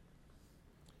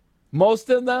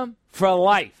 Most of them for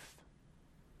life.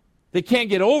 They can't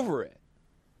get over it.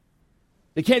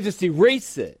 They can't just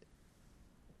erase it.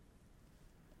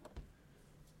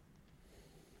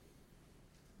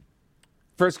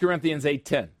 First Corinthians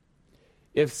 8:10.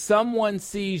 If someone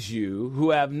sees you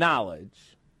who have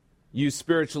knowledge, you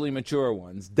spiritually mature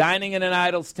ones, dining in an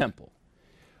idol's temple,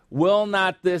 will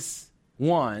not this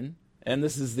one, and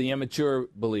this is the immature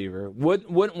believer,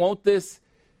 won't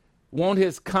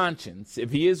his conscience, if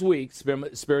he is weak,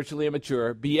 spiritually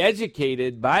immature, be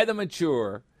educated by the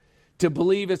mature to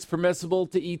believe it's permissible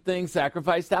to eat things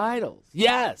sacrificed to idols?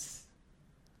 Yes.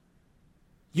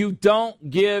 You don't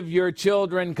give your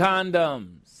children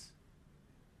condoms.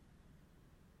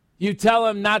 You tell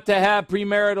them not to have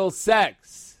premarital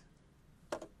sex.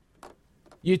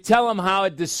 You tell them how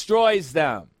it destroys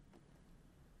them.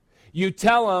 You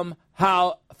tell them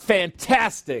how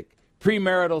fantastic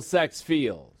premarital sex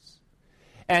feels.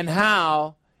 And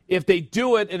how, if they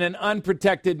do it in an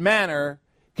unprotected manner,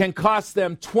 can cost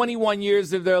them 21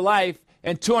 years of their life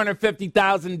and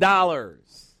 $250,000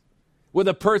 with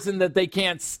a person that they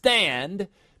can't stand,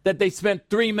 that they spent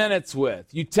 3 minutes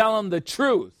with. You tell them the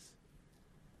truth.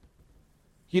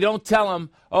 You don't tell them,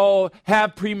 oh,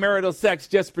 have premarital sex,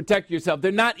 just protect yourself.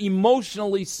 They're not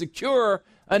emotionally secure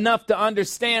enough to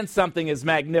understand something as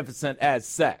magnificent as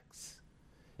sex.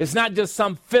 It's not just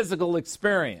some physical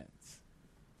experience.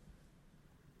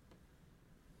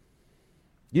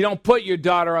 You don't put your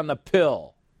daughter on the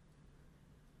pill,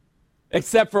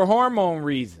 except for hormone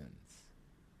reasons,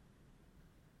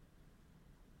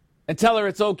 and tell her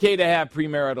it's okay to have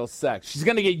premarital sex. She's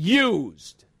going to get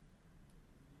used.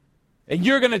 And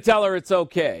you're going to tell her it's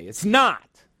okay. It's not.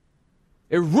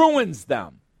 It ruins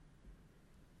them.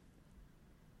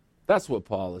 That's what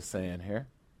Paul is saying here,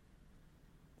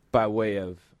 by way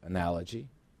of analogy.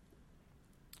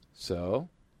 So,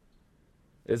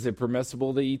 is it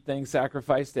permissible to eat things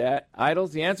sacrificed to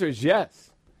idols? The answer is yes.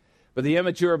 But the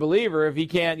immature believer, if he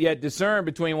can't yet discern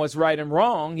between what's right and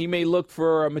wrong, he may look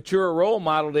for a mature role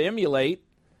model to emulate.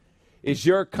 Is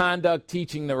your conduct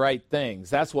teaching the right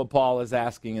things? That's what Paul is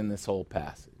asking in this whole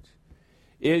passage.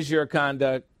 Is your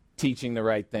conduct teaching the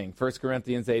right thing? 1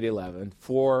 Corinthians 8:11.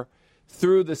 For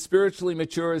through the spiritually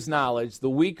mature's knowledge,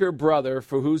 the weaker brother,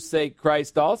 for whose sake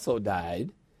Christ also died,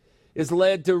 is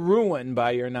led to ruin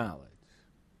by your knowledge.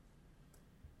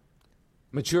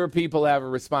 Mature people have a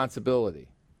responsibility.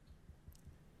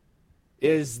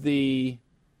 Is the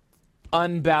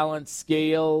unbalanced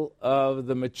scale of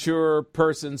the mature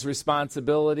person's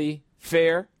responsibility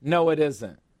fair? No, it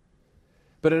isn't.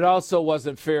 But it also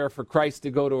wasn't fair for Christ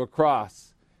to go to a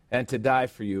cross and to die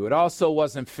for you. It also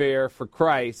wasn't fair for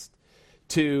Christ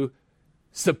to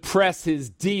suppress his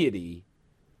deity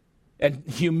and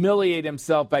humiliate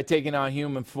himself by taking on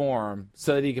human form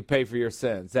so that he could pay for your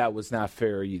sins. That was not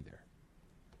fair either.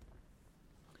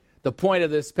 The point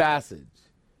of this passage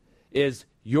is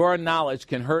your knowledge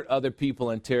can hurt other people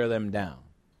and tear them down.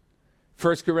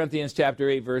 1 Corinthians chapter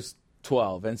 8, verse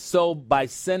 12. And so by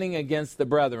sinning against the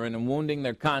brethren and wounding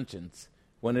their conscience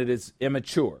when it is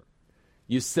immature,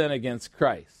 you sin against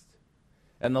Christ.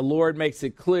 And the Lord makes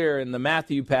it clear in the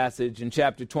Matthew passage in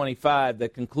chapter 25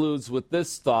 that concludes with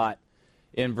this thought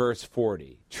in verse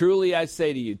 40. Truly I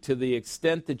say to you, to the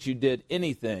extent that you did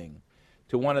anything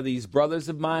to one of these brothers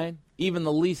of mine, even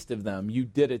the least of them, you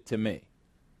did it to me.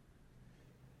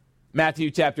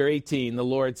 Matthew chapter 18, the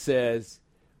Lord says,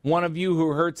 one of you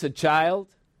who hurts a child,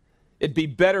 it'd be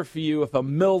better for you if a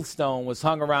millstone was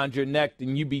hung around your neck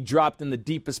and you be dropped in the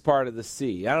deepest part of the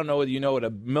sea. I don't know whether you know what a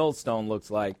millstone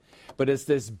looks like, but it's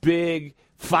this big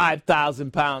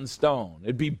 5,000-pound stone.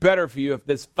 It'd be better for you if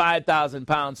this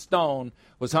 5,000-pound stone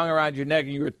was hung around your neck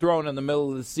and you were thrown in the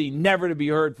middle of the sea, never to be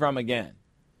heard from again.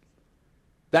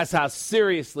 That's how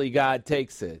seriously God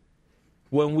takes it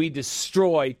when we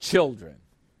destroy children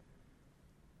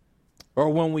or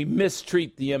when we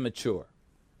mistreat the immature.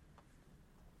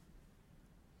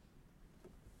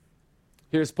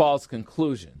 Here's Paul's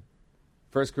conclusion.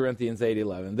 1 Corinthians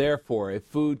 8:11. Therefore, if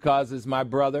food causes my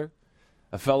brother,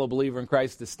 a fellow believer in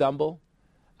Christ, to stumble,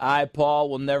 I, Paul,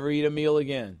 will never eat a meal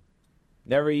again.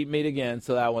 Never eat meat again,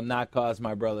 so that I will not cause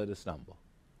my brother to stumble.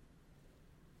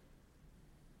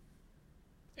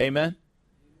 Amen?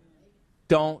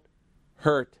 Don't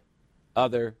hurt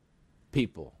other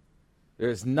people.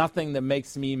 There's nothing that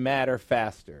makes me madder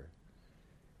faster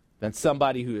than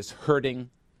somebody who is hurting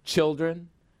children,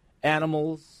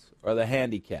 animals, or the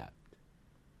handicapped.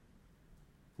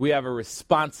 We have a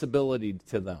responsibility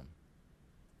to them.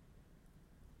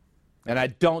 And I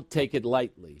don't take it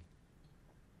lightly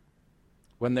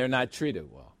when they're not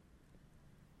treated well.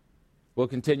 We'll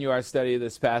continue our study of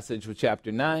this passage with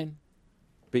chapter 9,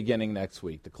 beginning next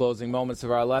week. The closing moments of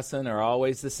our lesson are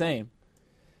always the same.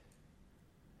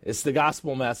 It's the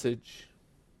gospel message,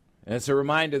 and it's a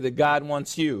reminder that God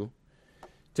wants you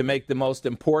to make the most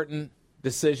important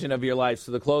decision of your life.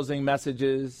 So the closing message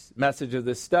of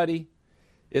this study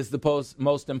is the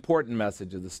most important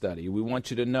message of the study. We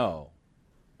want you to know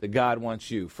that God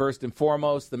wants you. First and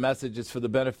foremost, the message is for the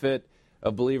benefit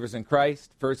of believers in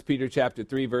Christ. 1 Peter chapter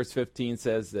 3, verse 15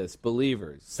 says this,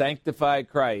 believers, sanctify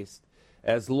Christ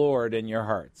as Lord in your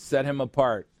hearts. Set him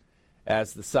apart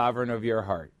as the sovereign of your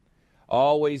heart.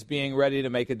 Always being ready to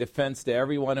make a defense to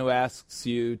everyone who asks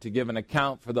you to give an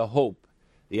account for the hope,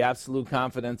 the absolute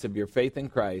confidence of your faith in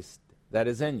Christ that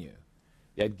is in you.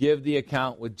 Yet give the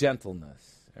account with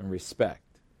gentleness and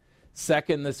respect.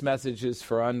 Second, this message is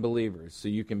for unbelievers, so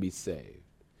you can be saved.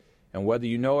 And whether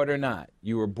you know it or not,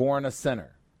 you were born a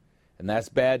sinner. And that's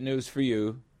bad news for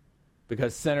you,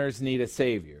 because sinners need a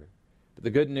Savior. But the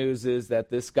good news is that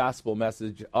this gospel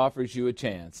message offers you a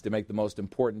chance to make the most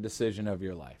important decision of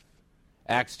your life.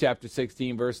 Acts chapter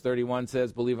 16, verse 31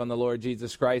 says, believe on the Lord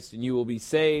Jesus Christ, and you will be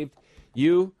saved,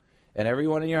 you and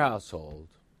everyone in your household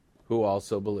who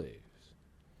also believes.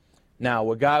 Now,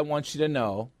 what God wants you to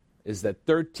know is that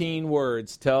 13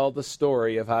 words tell the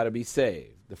story of how to be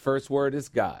saved. The first word is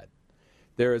God.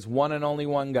 There is one and only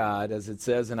one God, as it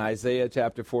says in Isaiah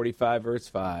chapter 45, verse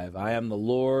 5. I am the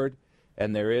Lord,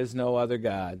 and there is no other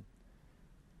God.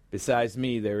 Besides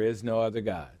me, there is no other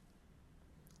God.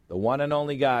 The one and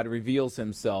only God reveals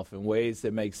himself in ways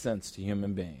that make sense to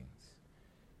human beings.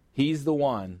 He's the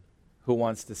one who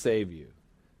wants to save you.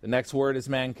 The next word is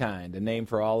mankind, a name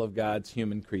for all of God's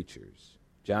human creatures.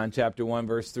 John chapter 1,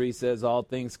 verse 3 says, all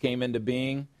things came into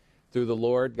being through the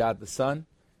Lord, God the Son,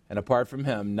 and apart from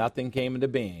him, nothing came into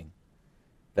being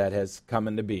that has come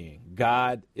into being.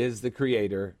 God is the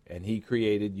creator, and he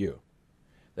created you.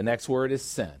 The next word is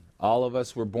sin. All of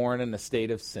us were born in a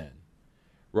state of sin.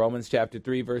 Romans chapter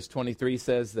 3, verse 23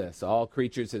 says this, all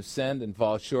creatures have sinned and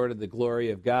fall short of the glory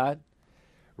of God.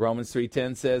 Romans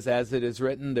 3:10 says, as it is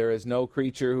written, there is no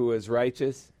creature who is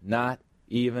righteous, not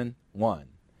even one.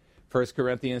 1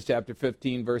 Corinthians chapter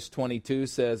 15, verse 22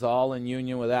 says, all in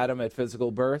union with Adam at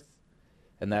physical birth,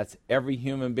 and that's every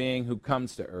human being who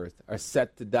comes to earth, are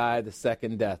set to die the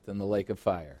second death in the lake of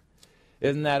fire.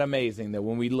 Isn't that amazing that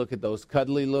when we look at those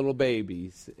cuddly little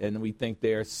babies and we think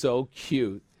they are so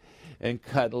cute and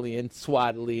cuddly and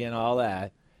swaddly and all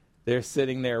that, they're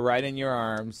sitting there right in your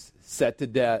arms, set to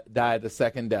die the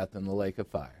second death in the lake of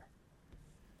fire.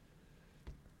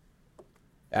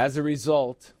 As a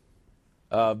result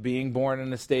of being born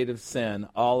in a state of sin,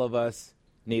 all of us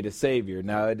need a Savior.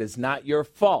 Now, it is not your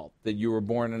fault that you were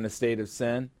born in a state of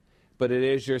sin, but it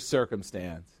is your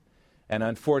circumstance. And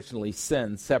unfortunately,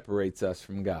 sin separates us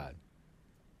from God.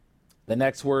 The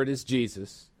next word is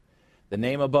Jesus, the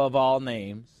name above all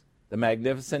names, the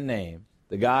magnificent name,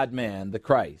 the God-man, the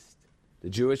Christ, the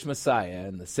Jewish Messiah,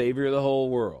 and the Savior of the whole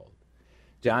world.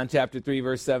 John chapter 3,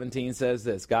 verse 17 says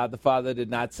this, God the Father did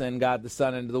not send God the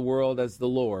Son into the world as the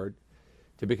Lord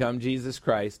to become Jesus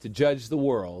Christ, to judge the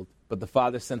world, but the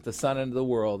Father sent the Son into the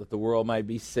world that the world might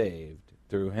be saved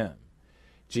through him.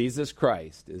 Jesus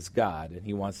Christ is God, and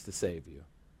he wants to save you.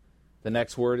 The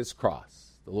next word is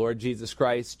cross. The Lord Jesus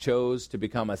Christ chose to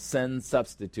become a sin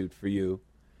substitute for you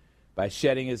by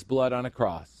shedding his blood on a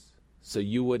cross so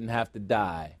you wouldn't have to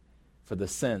die for the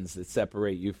sins that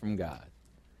separate you from God.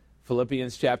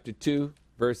 Philippians chapter 2,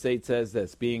 verse 8 says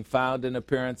this, being found in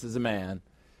appearance as a man,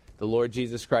 the Lord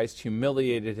Jesus Christ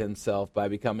humiliated himself by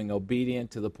becoming obedient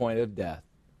to the point of death,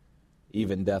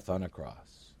 even death on a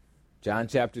cross. John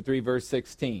chapter 3, verse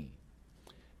 16.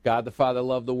 God the Father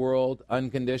loved the world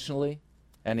unconditionally,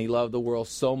 and he loved the world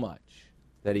so much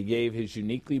that he gave his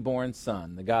uniquely born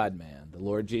Son, the God-man, the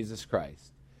Lord Jesus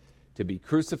Christ, to be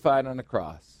crucified on a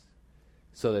cross,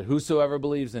 so that whosoever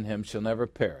believes in him shall never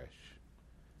perish,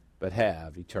 but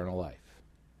have eternal life.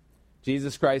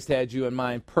 Jesus Christ had you in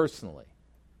mind personally.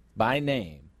 by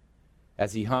name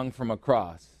as he hung from a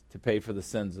cross to pay for the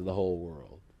sins of the whole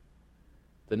world.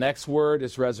 The next word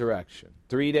is resurrection.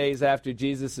 3 days after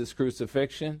Jesus'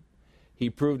 crucifixion, he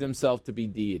proved himself to be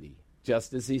deity,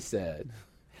 just as he said,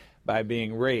 by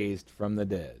being raised from the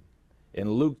dead.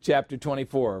 In Luke chapter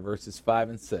 24, verses 5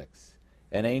 and 6,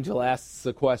 an angel asks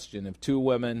a question of two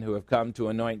women who have come to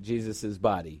anoint Jesus'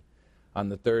 body on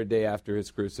the third day after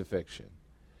his crucifixion.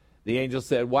 The angel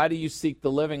said, "Why do you seek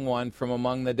the living one from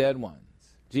among the dead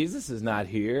ones? Jesus is not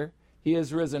here. He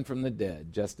has risen from the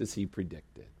dead, just as he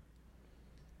predicted."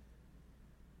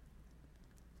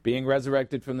 Being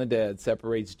resurrected from the dead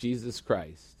separates Jesus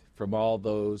Christ from all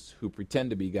those who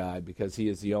pretend to be God, because he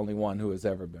is the only one who has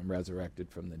ever been resurrected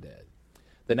from the dead.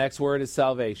 The next word is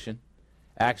salvation.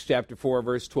 Acts chapter 4,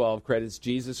 verse 12 credits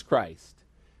Jesus Christ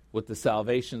with the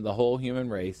salvation of the whole human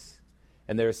race,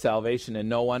 and there is salvation in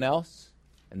no one else,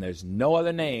 and there's no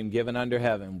other name given under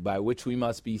heaven by which we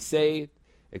must be saved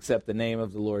except the name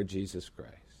of the Lord Jesus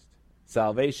Christ.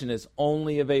 Salvation is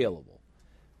only available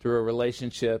through a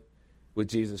relationship with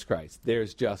Jesus Christ.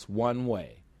 There's just one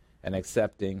way, and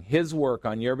accepting his work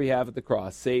on your behalf at the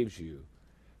cross saves you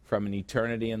from an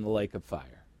eternity in the lake of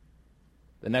fire.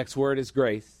 The next word is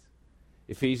grace.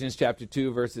 Ephesians chapter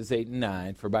 2, verses 8 and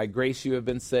 9, "For by grace you have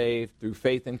been saved through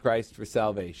faith in Christ for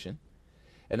salvation.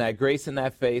 And that grace and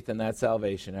that faith and that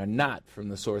salvation are not from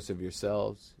the source of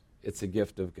yourselves. It's a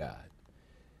gift of God.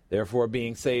 Therefore,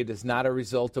 being saved is not a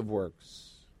result of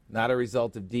works, not a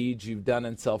result of deeds you've done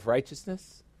in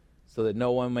self-righteousness, so that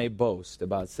no one may boast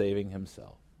about saving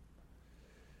himself."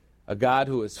 A God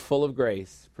who is full of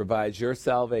grace provides your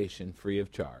salvation free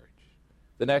of charge.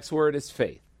 The next word is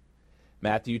faith.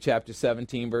 Matthew chapter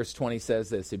 17, verse 20 says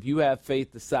this, "If you have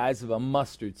faith the size of a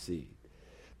mustard seed,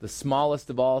 the smallest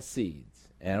of all seeds,"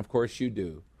 and of course you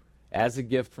do, "as a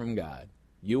gift from God,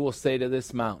 you will say to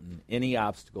this mountain, any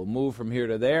obstacle, move from here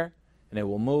to there, and it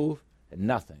will move, and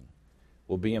nothing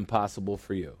will be impossible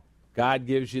for you." God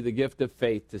gives you the gift of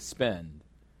faith to spend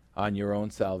on your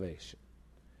own salvation.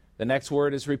 The next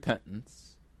word is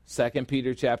repentance. 2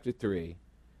 Peter chapter 3,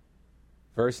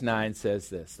 verse 9 says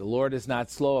this, "The Lord is not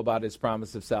slow about his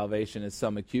promise of salvation, as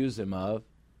some accuse him of.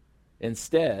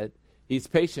 Instead, he's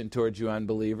patient towards you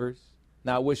unbelievers,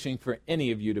 not wishing for any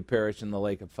of you to perish in the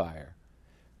lake of fire,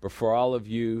 but for all of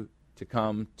you to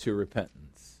come to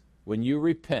repentance." When you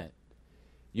repent,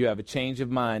 you have a change of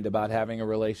mind about having a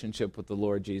relationship with the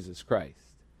Lord Jesus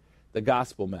Christ. The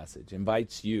gospel message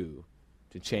invites you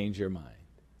to change your mind.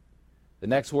 The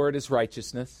next word is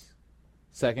righteousness.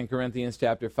 2 Corinthians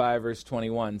chapter 5, verse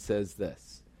 21 says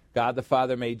this, "God the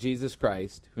Father made Jesus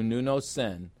Christ, who knew no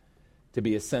sin, to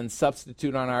be a sin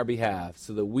substitute on our behalf,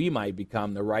 so that we might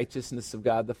become the righteousness of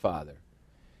God the Father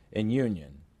in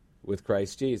union with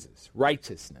Christ Jesus."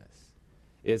 Righteousness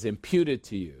is imputed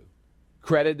to you,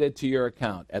 credited to your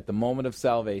account at the moment of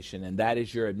salvation, and that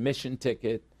is your admission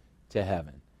ticket to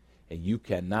heaven, and you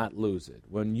cannot lose it.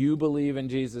 When you believe in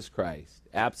Jesus Christ,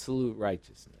 absolute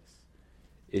righteousness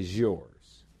is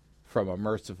yours from a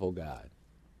merciful God.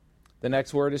 The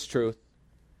next word is truth.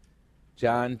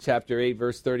 John chapter 8,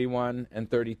 verse 31 and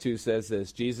 32 says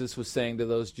this, Jesus was saying to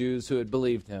those Jews who had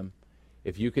believed him,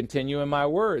 "If you continue in my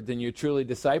word, then you're truly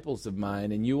disciples of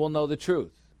mine, and you will know the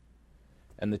truth,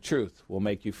 and the truth will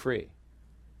make you free."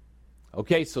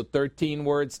 Okay, so 13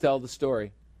 words tell the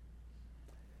story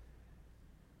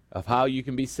of how you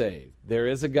can be saved. There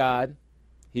is a God.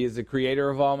 He is the creator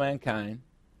of all mankind,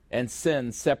 and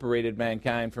sin separated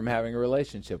mankind from having a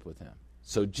relationship with him.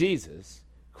 So Jesus,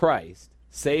 Christ,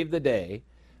 saved the day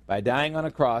by dying on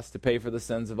a cross to pay for the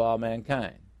sins of all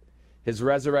mankind. His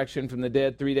resurrection from the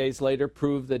dead 3 days later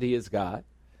proved that he is God.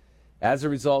 As a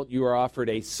result, you are offered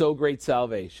a so great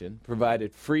salvation,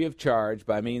 provided free of charge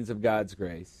by means of God's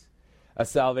grace, a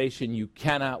salvation you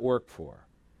cannot work for.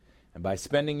 And by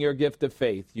spending your gift of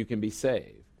faith, you can be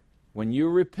saved. When you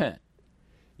repent,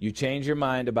 you change your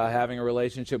mind about having a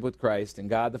relationship with Christ, and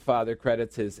God the Father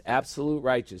credits his absolute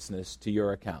righteousness to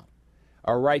your account,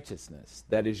 a righteousness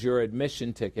that is your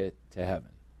admission ticket to heaven.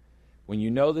 When you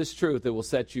know this truth, it will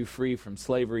set you free from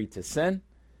slavery to sin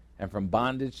and from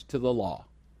bondage to the law.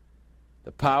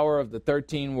 The power of the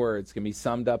 13 words can be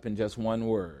summed up in just one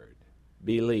word: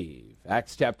 believe.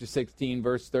 Acts chapter 16,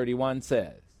 verse 31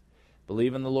 says,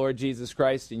 "Believe in the Lord Jesus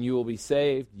Christ, and you will be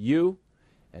saved, you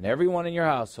and everyone in your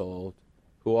household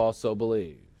who also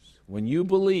believes." When you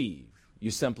believe, you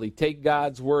simply take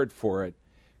God's word for it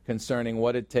concerning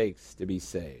what it takes to be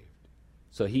saved.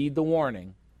 So heed the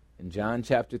warning in John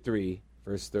chapter 3,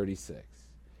 verse 36.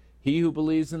 He who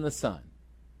believes in the Son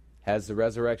has the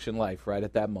resurrection life right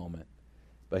at that moment.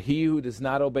 But he who does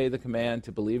not obey the command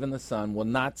to believe in the Son will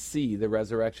not see the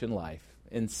resurrection life.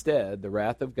 Instead, the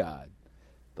wrath of God,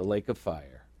 the lake of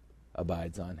fire,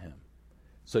 abides on him.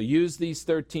 So use these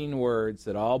 13 words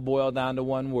that all boil down to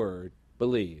one word,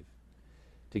 believe,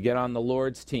 to get on the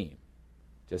Lord's team.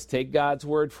 Just take God's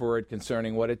word for it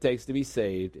concerning what it takes to be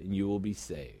saved, and you will be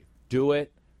saved. Do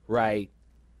it right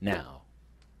now.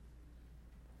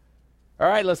 All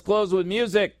right, let's close with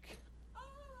music.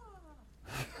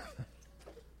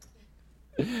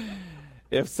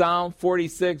 If Psalm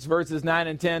 46 verses 9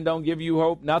 and 10 don't give you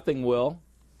hope, nothing will.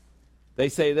 They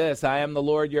say this, I am the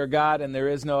Lord your God, and there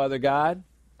is no other God.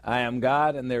 I am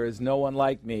God, and there is no one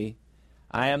like me.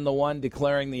 I am the one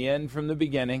declaring the end from the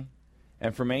beginning,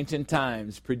 and from ancient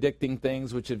times predicting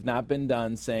things which have not been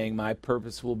done, saying, my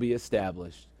purpose will be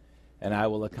established, and I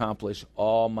will accomplish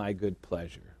all my good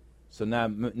pleasure. So now,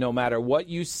 no matter what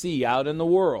you see out in the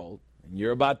world, and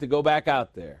you're about to go back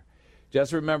out there,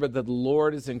 just remember that the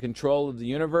Lord is in control of the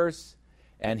universe,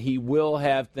 and he will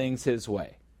have things his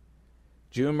way.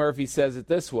 June Murphy says it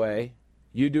this way,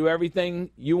 you do everything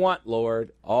you want,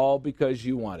 Lord, all because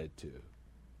you wanted to.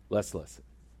 Let's listen.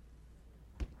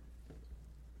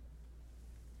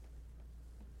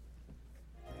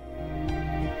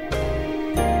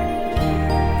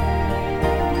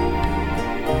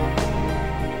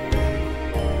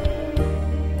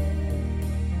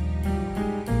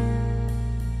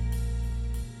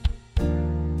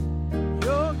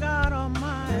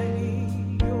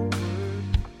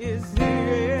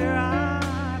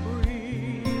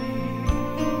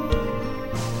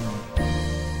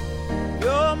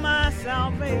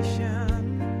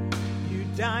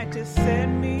 Died to set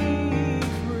me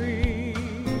free.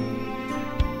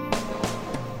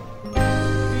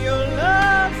 Your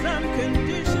love's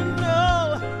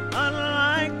unconditional,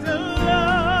 unlike the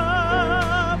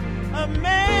love of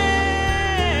man.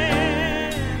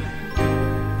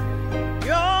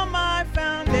 You're my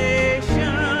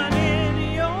foundation,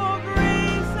 in your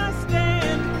grace I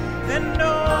stand, and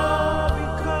all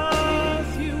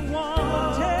because you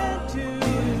wanted to,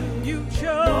 you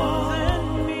chose.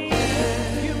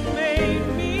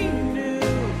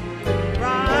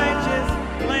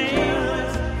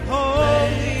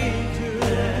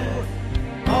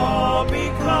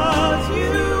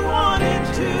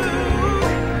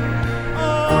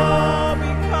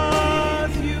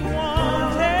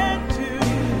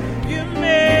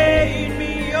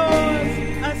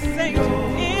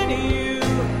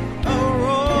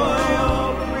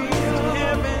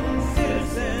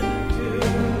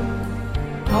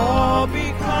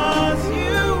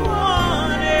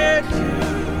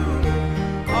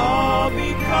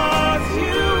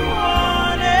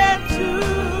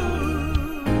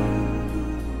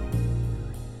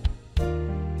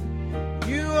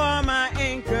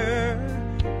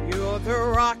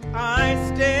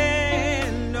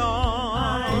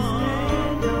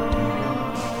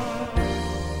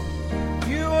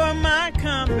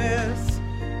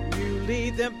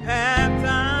 The path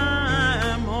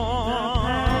I'm on.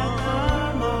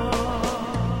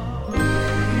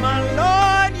 My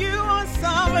Lord, you are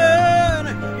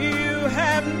sovereign. You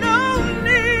have no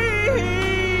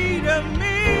need of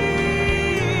me.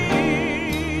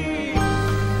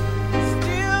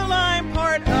 Still I'm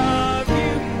part of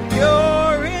you.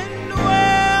 You're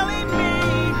indwelling me.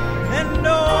 And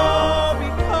all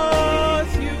because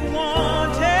you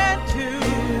wanted to.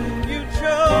 You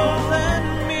chosen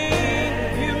me.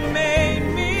 You made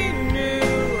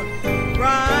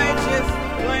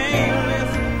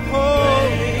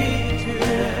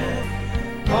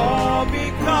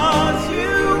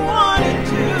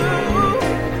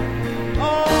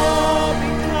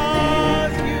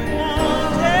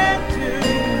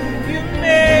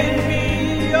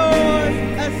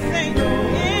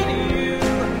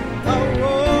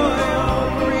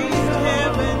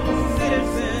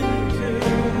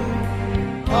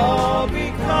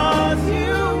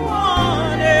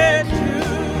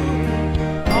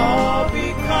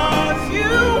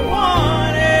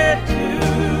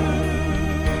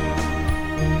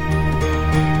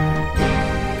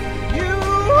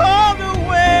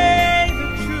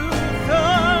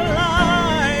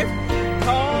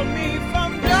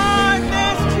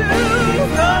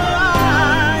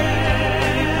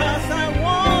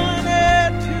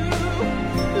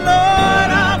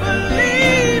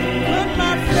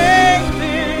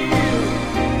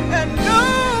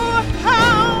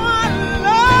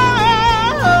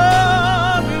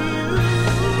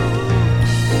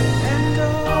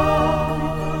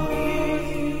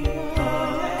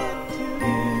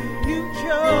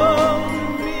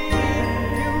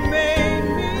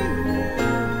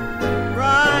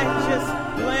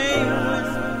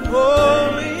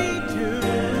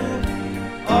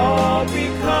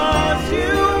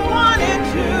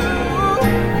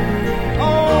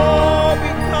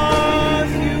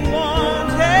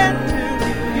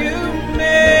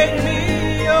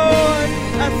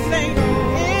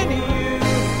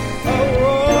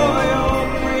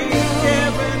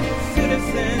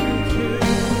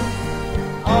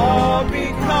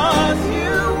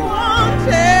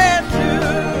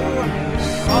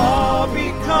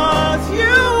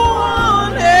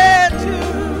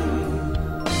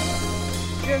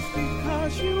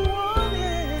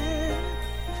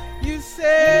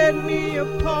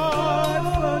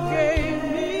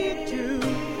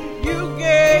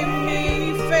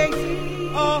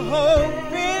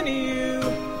hope in you.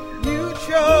 You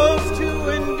chose to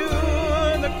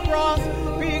endure the cross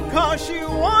because you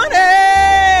wanted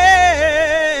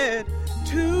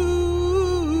to.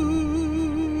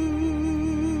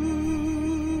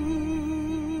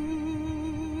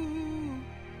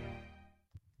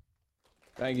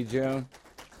 Thank you, June.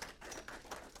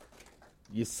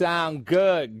 You sound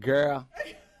good, girl.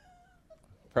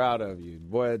 Proud of you.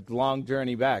 Boy, long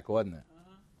journey back, wasn't it?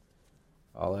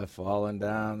 All that falling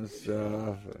down and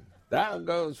stuff. Down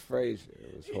goes Frazier.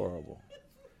 It was horrible.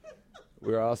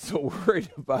 We're also worried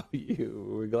about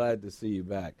you. We're glad to see you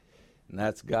back. And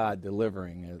that's God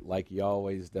delivering it like he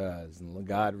always does. And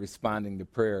God responding to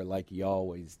prayer like he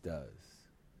always does.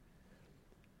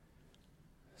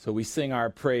 So we sing our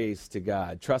praise to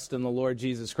God. Trust in the Lord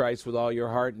Jesus Christ with all your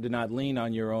heart and do not lean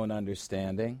on your own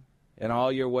understanding. In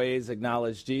all your ways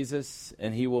acknowledge Jesus,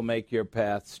 and he will make your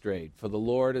path straight. For the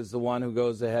Lord is the one who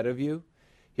goes ahead of you.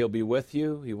 He'll be with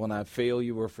you. He will not fail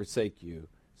you or forsake you.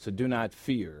 So do not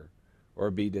fear or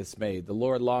be dismayed. The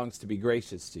Lord longs to be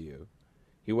gracious to you.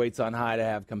 He waits on high to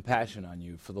have compassion on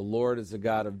you. For the Lord is a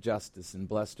God of justice, and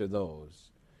blessed are those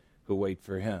who wait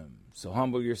for him. So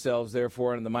humble yourselves,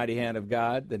 therefore, in the mighty hand of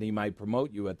God, that he might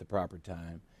promote you at the proper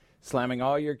time, slamming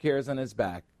all your cares on his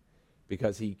back,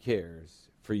 because he cares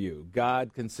for you.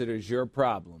 God considers your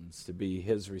problems to be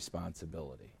his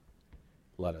responsibility.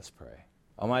 Let us pray.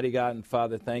 Almighty God and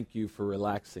Father, thank you for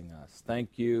relaxing us.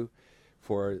 Thank you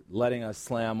for letting us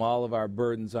slam all of our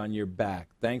burdens on your back.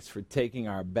 Thanks for taking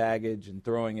our baggage and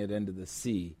throwing it into the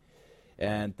sea.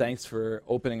 And thanks for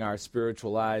opening our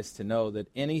spiritual eyes to know that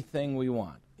anything we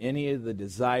want, any of the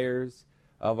desires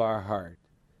of our heart,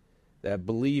 that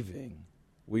believing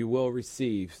we will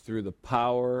receive through the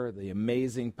power, the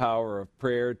amazing power of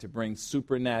prayer to bring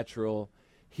supernatural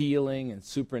healing and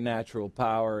supernatural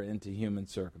power into human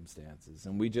circumstances.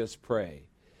 And we just pray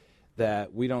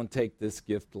that we don't take this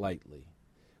gift lightly.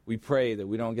 We pray that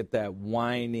we don't get that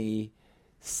whiny,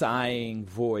 sighing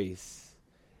voice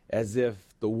as if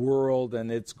the world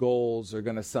and its goals are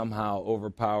going to somehow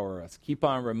overpower us. Keep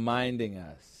on reminding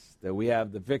us that we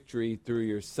have the victory through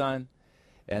your Son,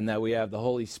 and that we have the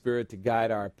Holy Spirit to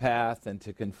guide our path and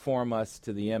to conform us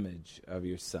to the image of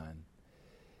your Son.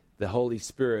 The Holy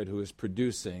Spirit who is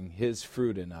producing his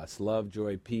fruit in us: love,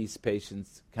 joy, peace,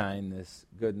 patience, kindness,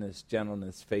 goodness,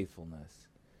 gentleness, faithfulness,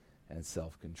 and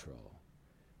self-control.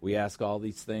 We ask all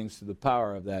these things through the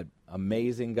power of that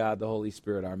amazing God, the Holy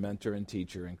Spirit, our mentor and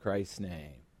teacher, in Christ's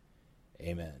name.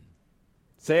 Amen.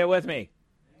 Say it with me.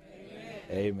 Amen.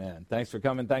 Amen. Thanks for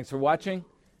coming. Thanks for watching.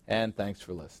 And thanks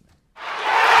for listening.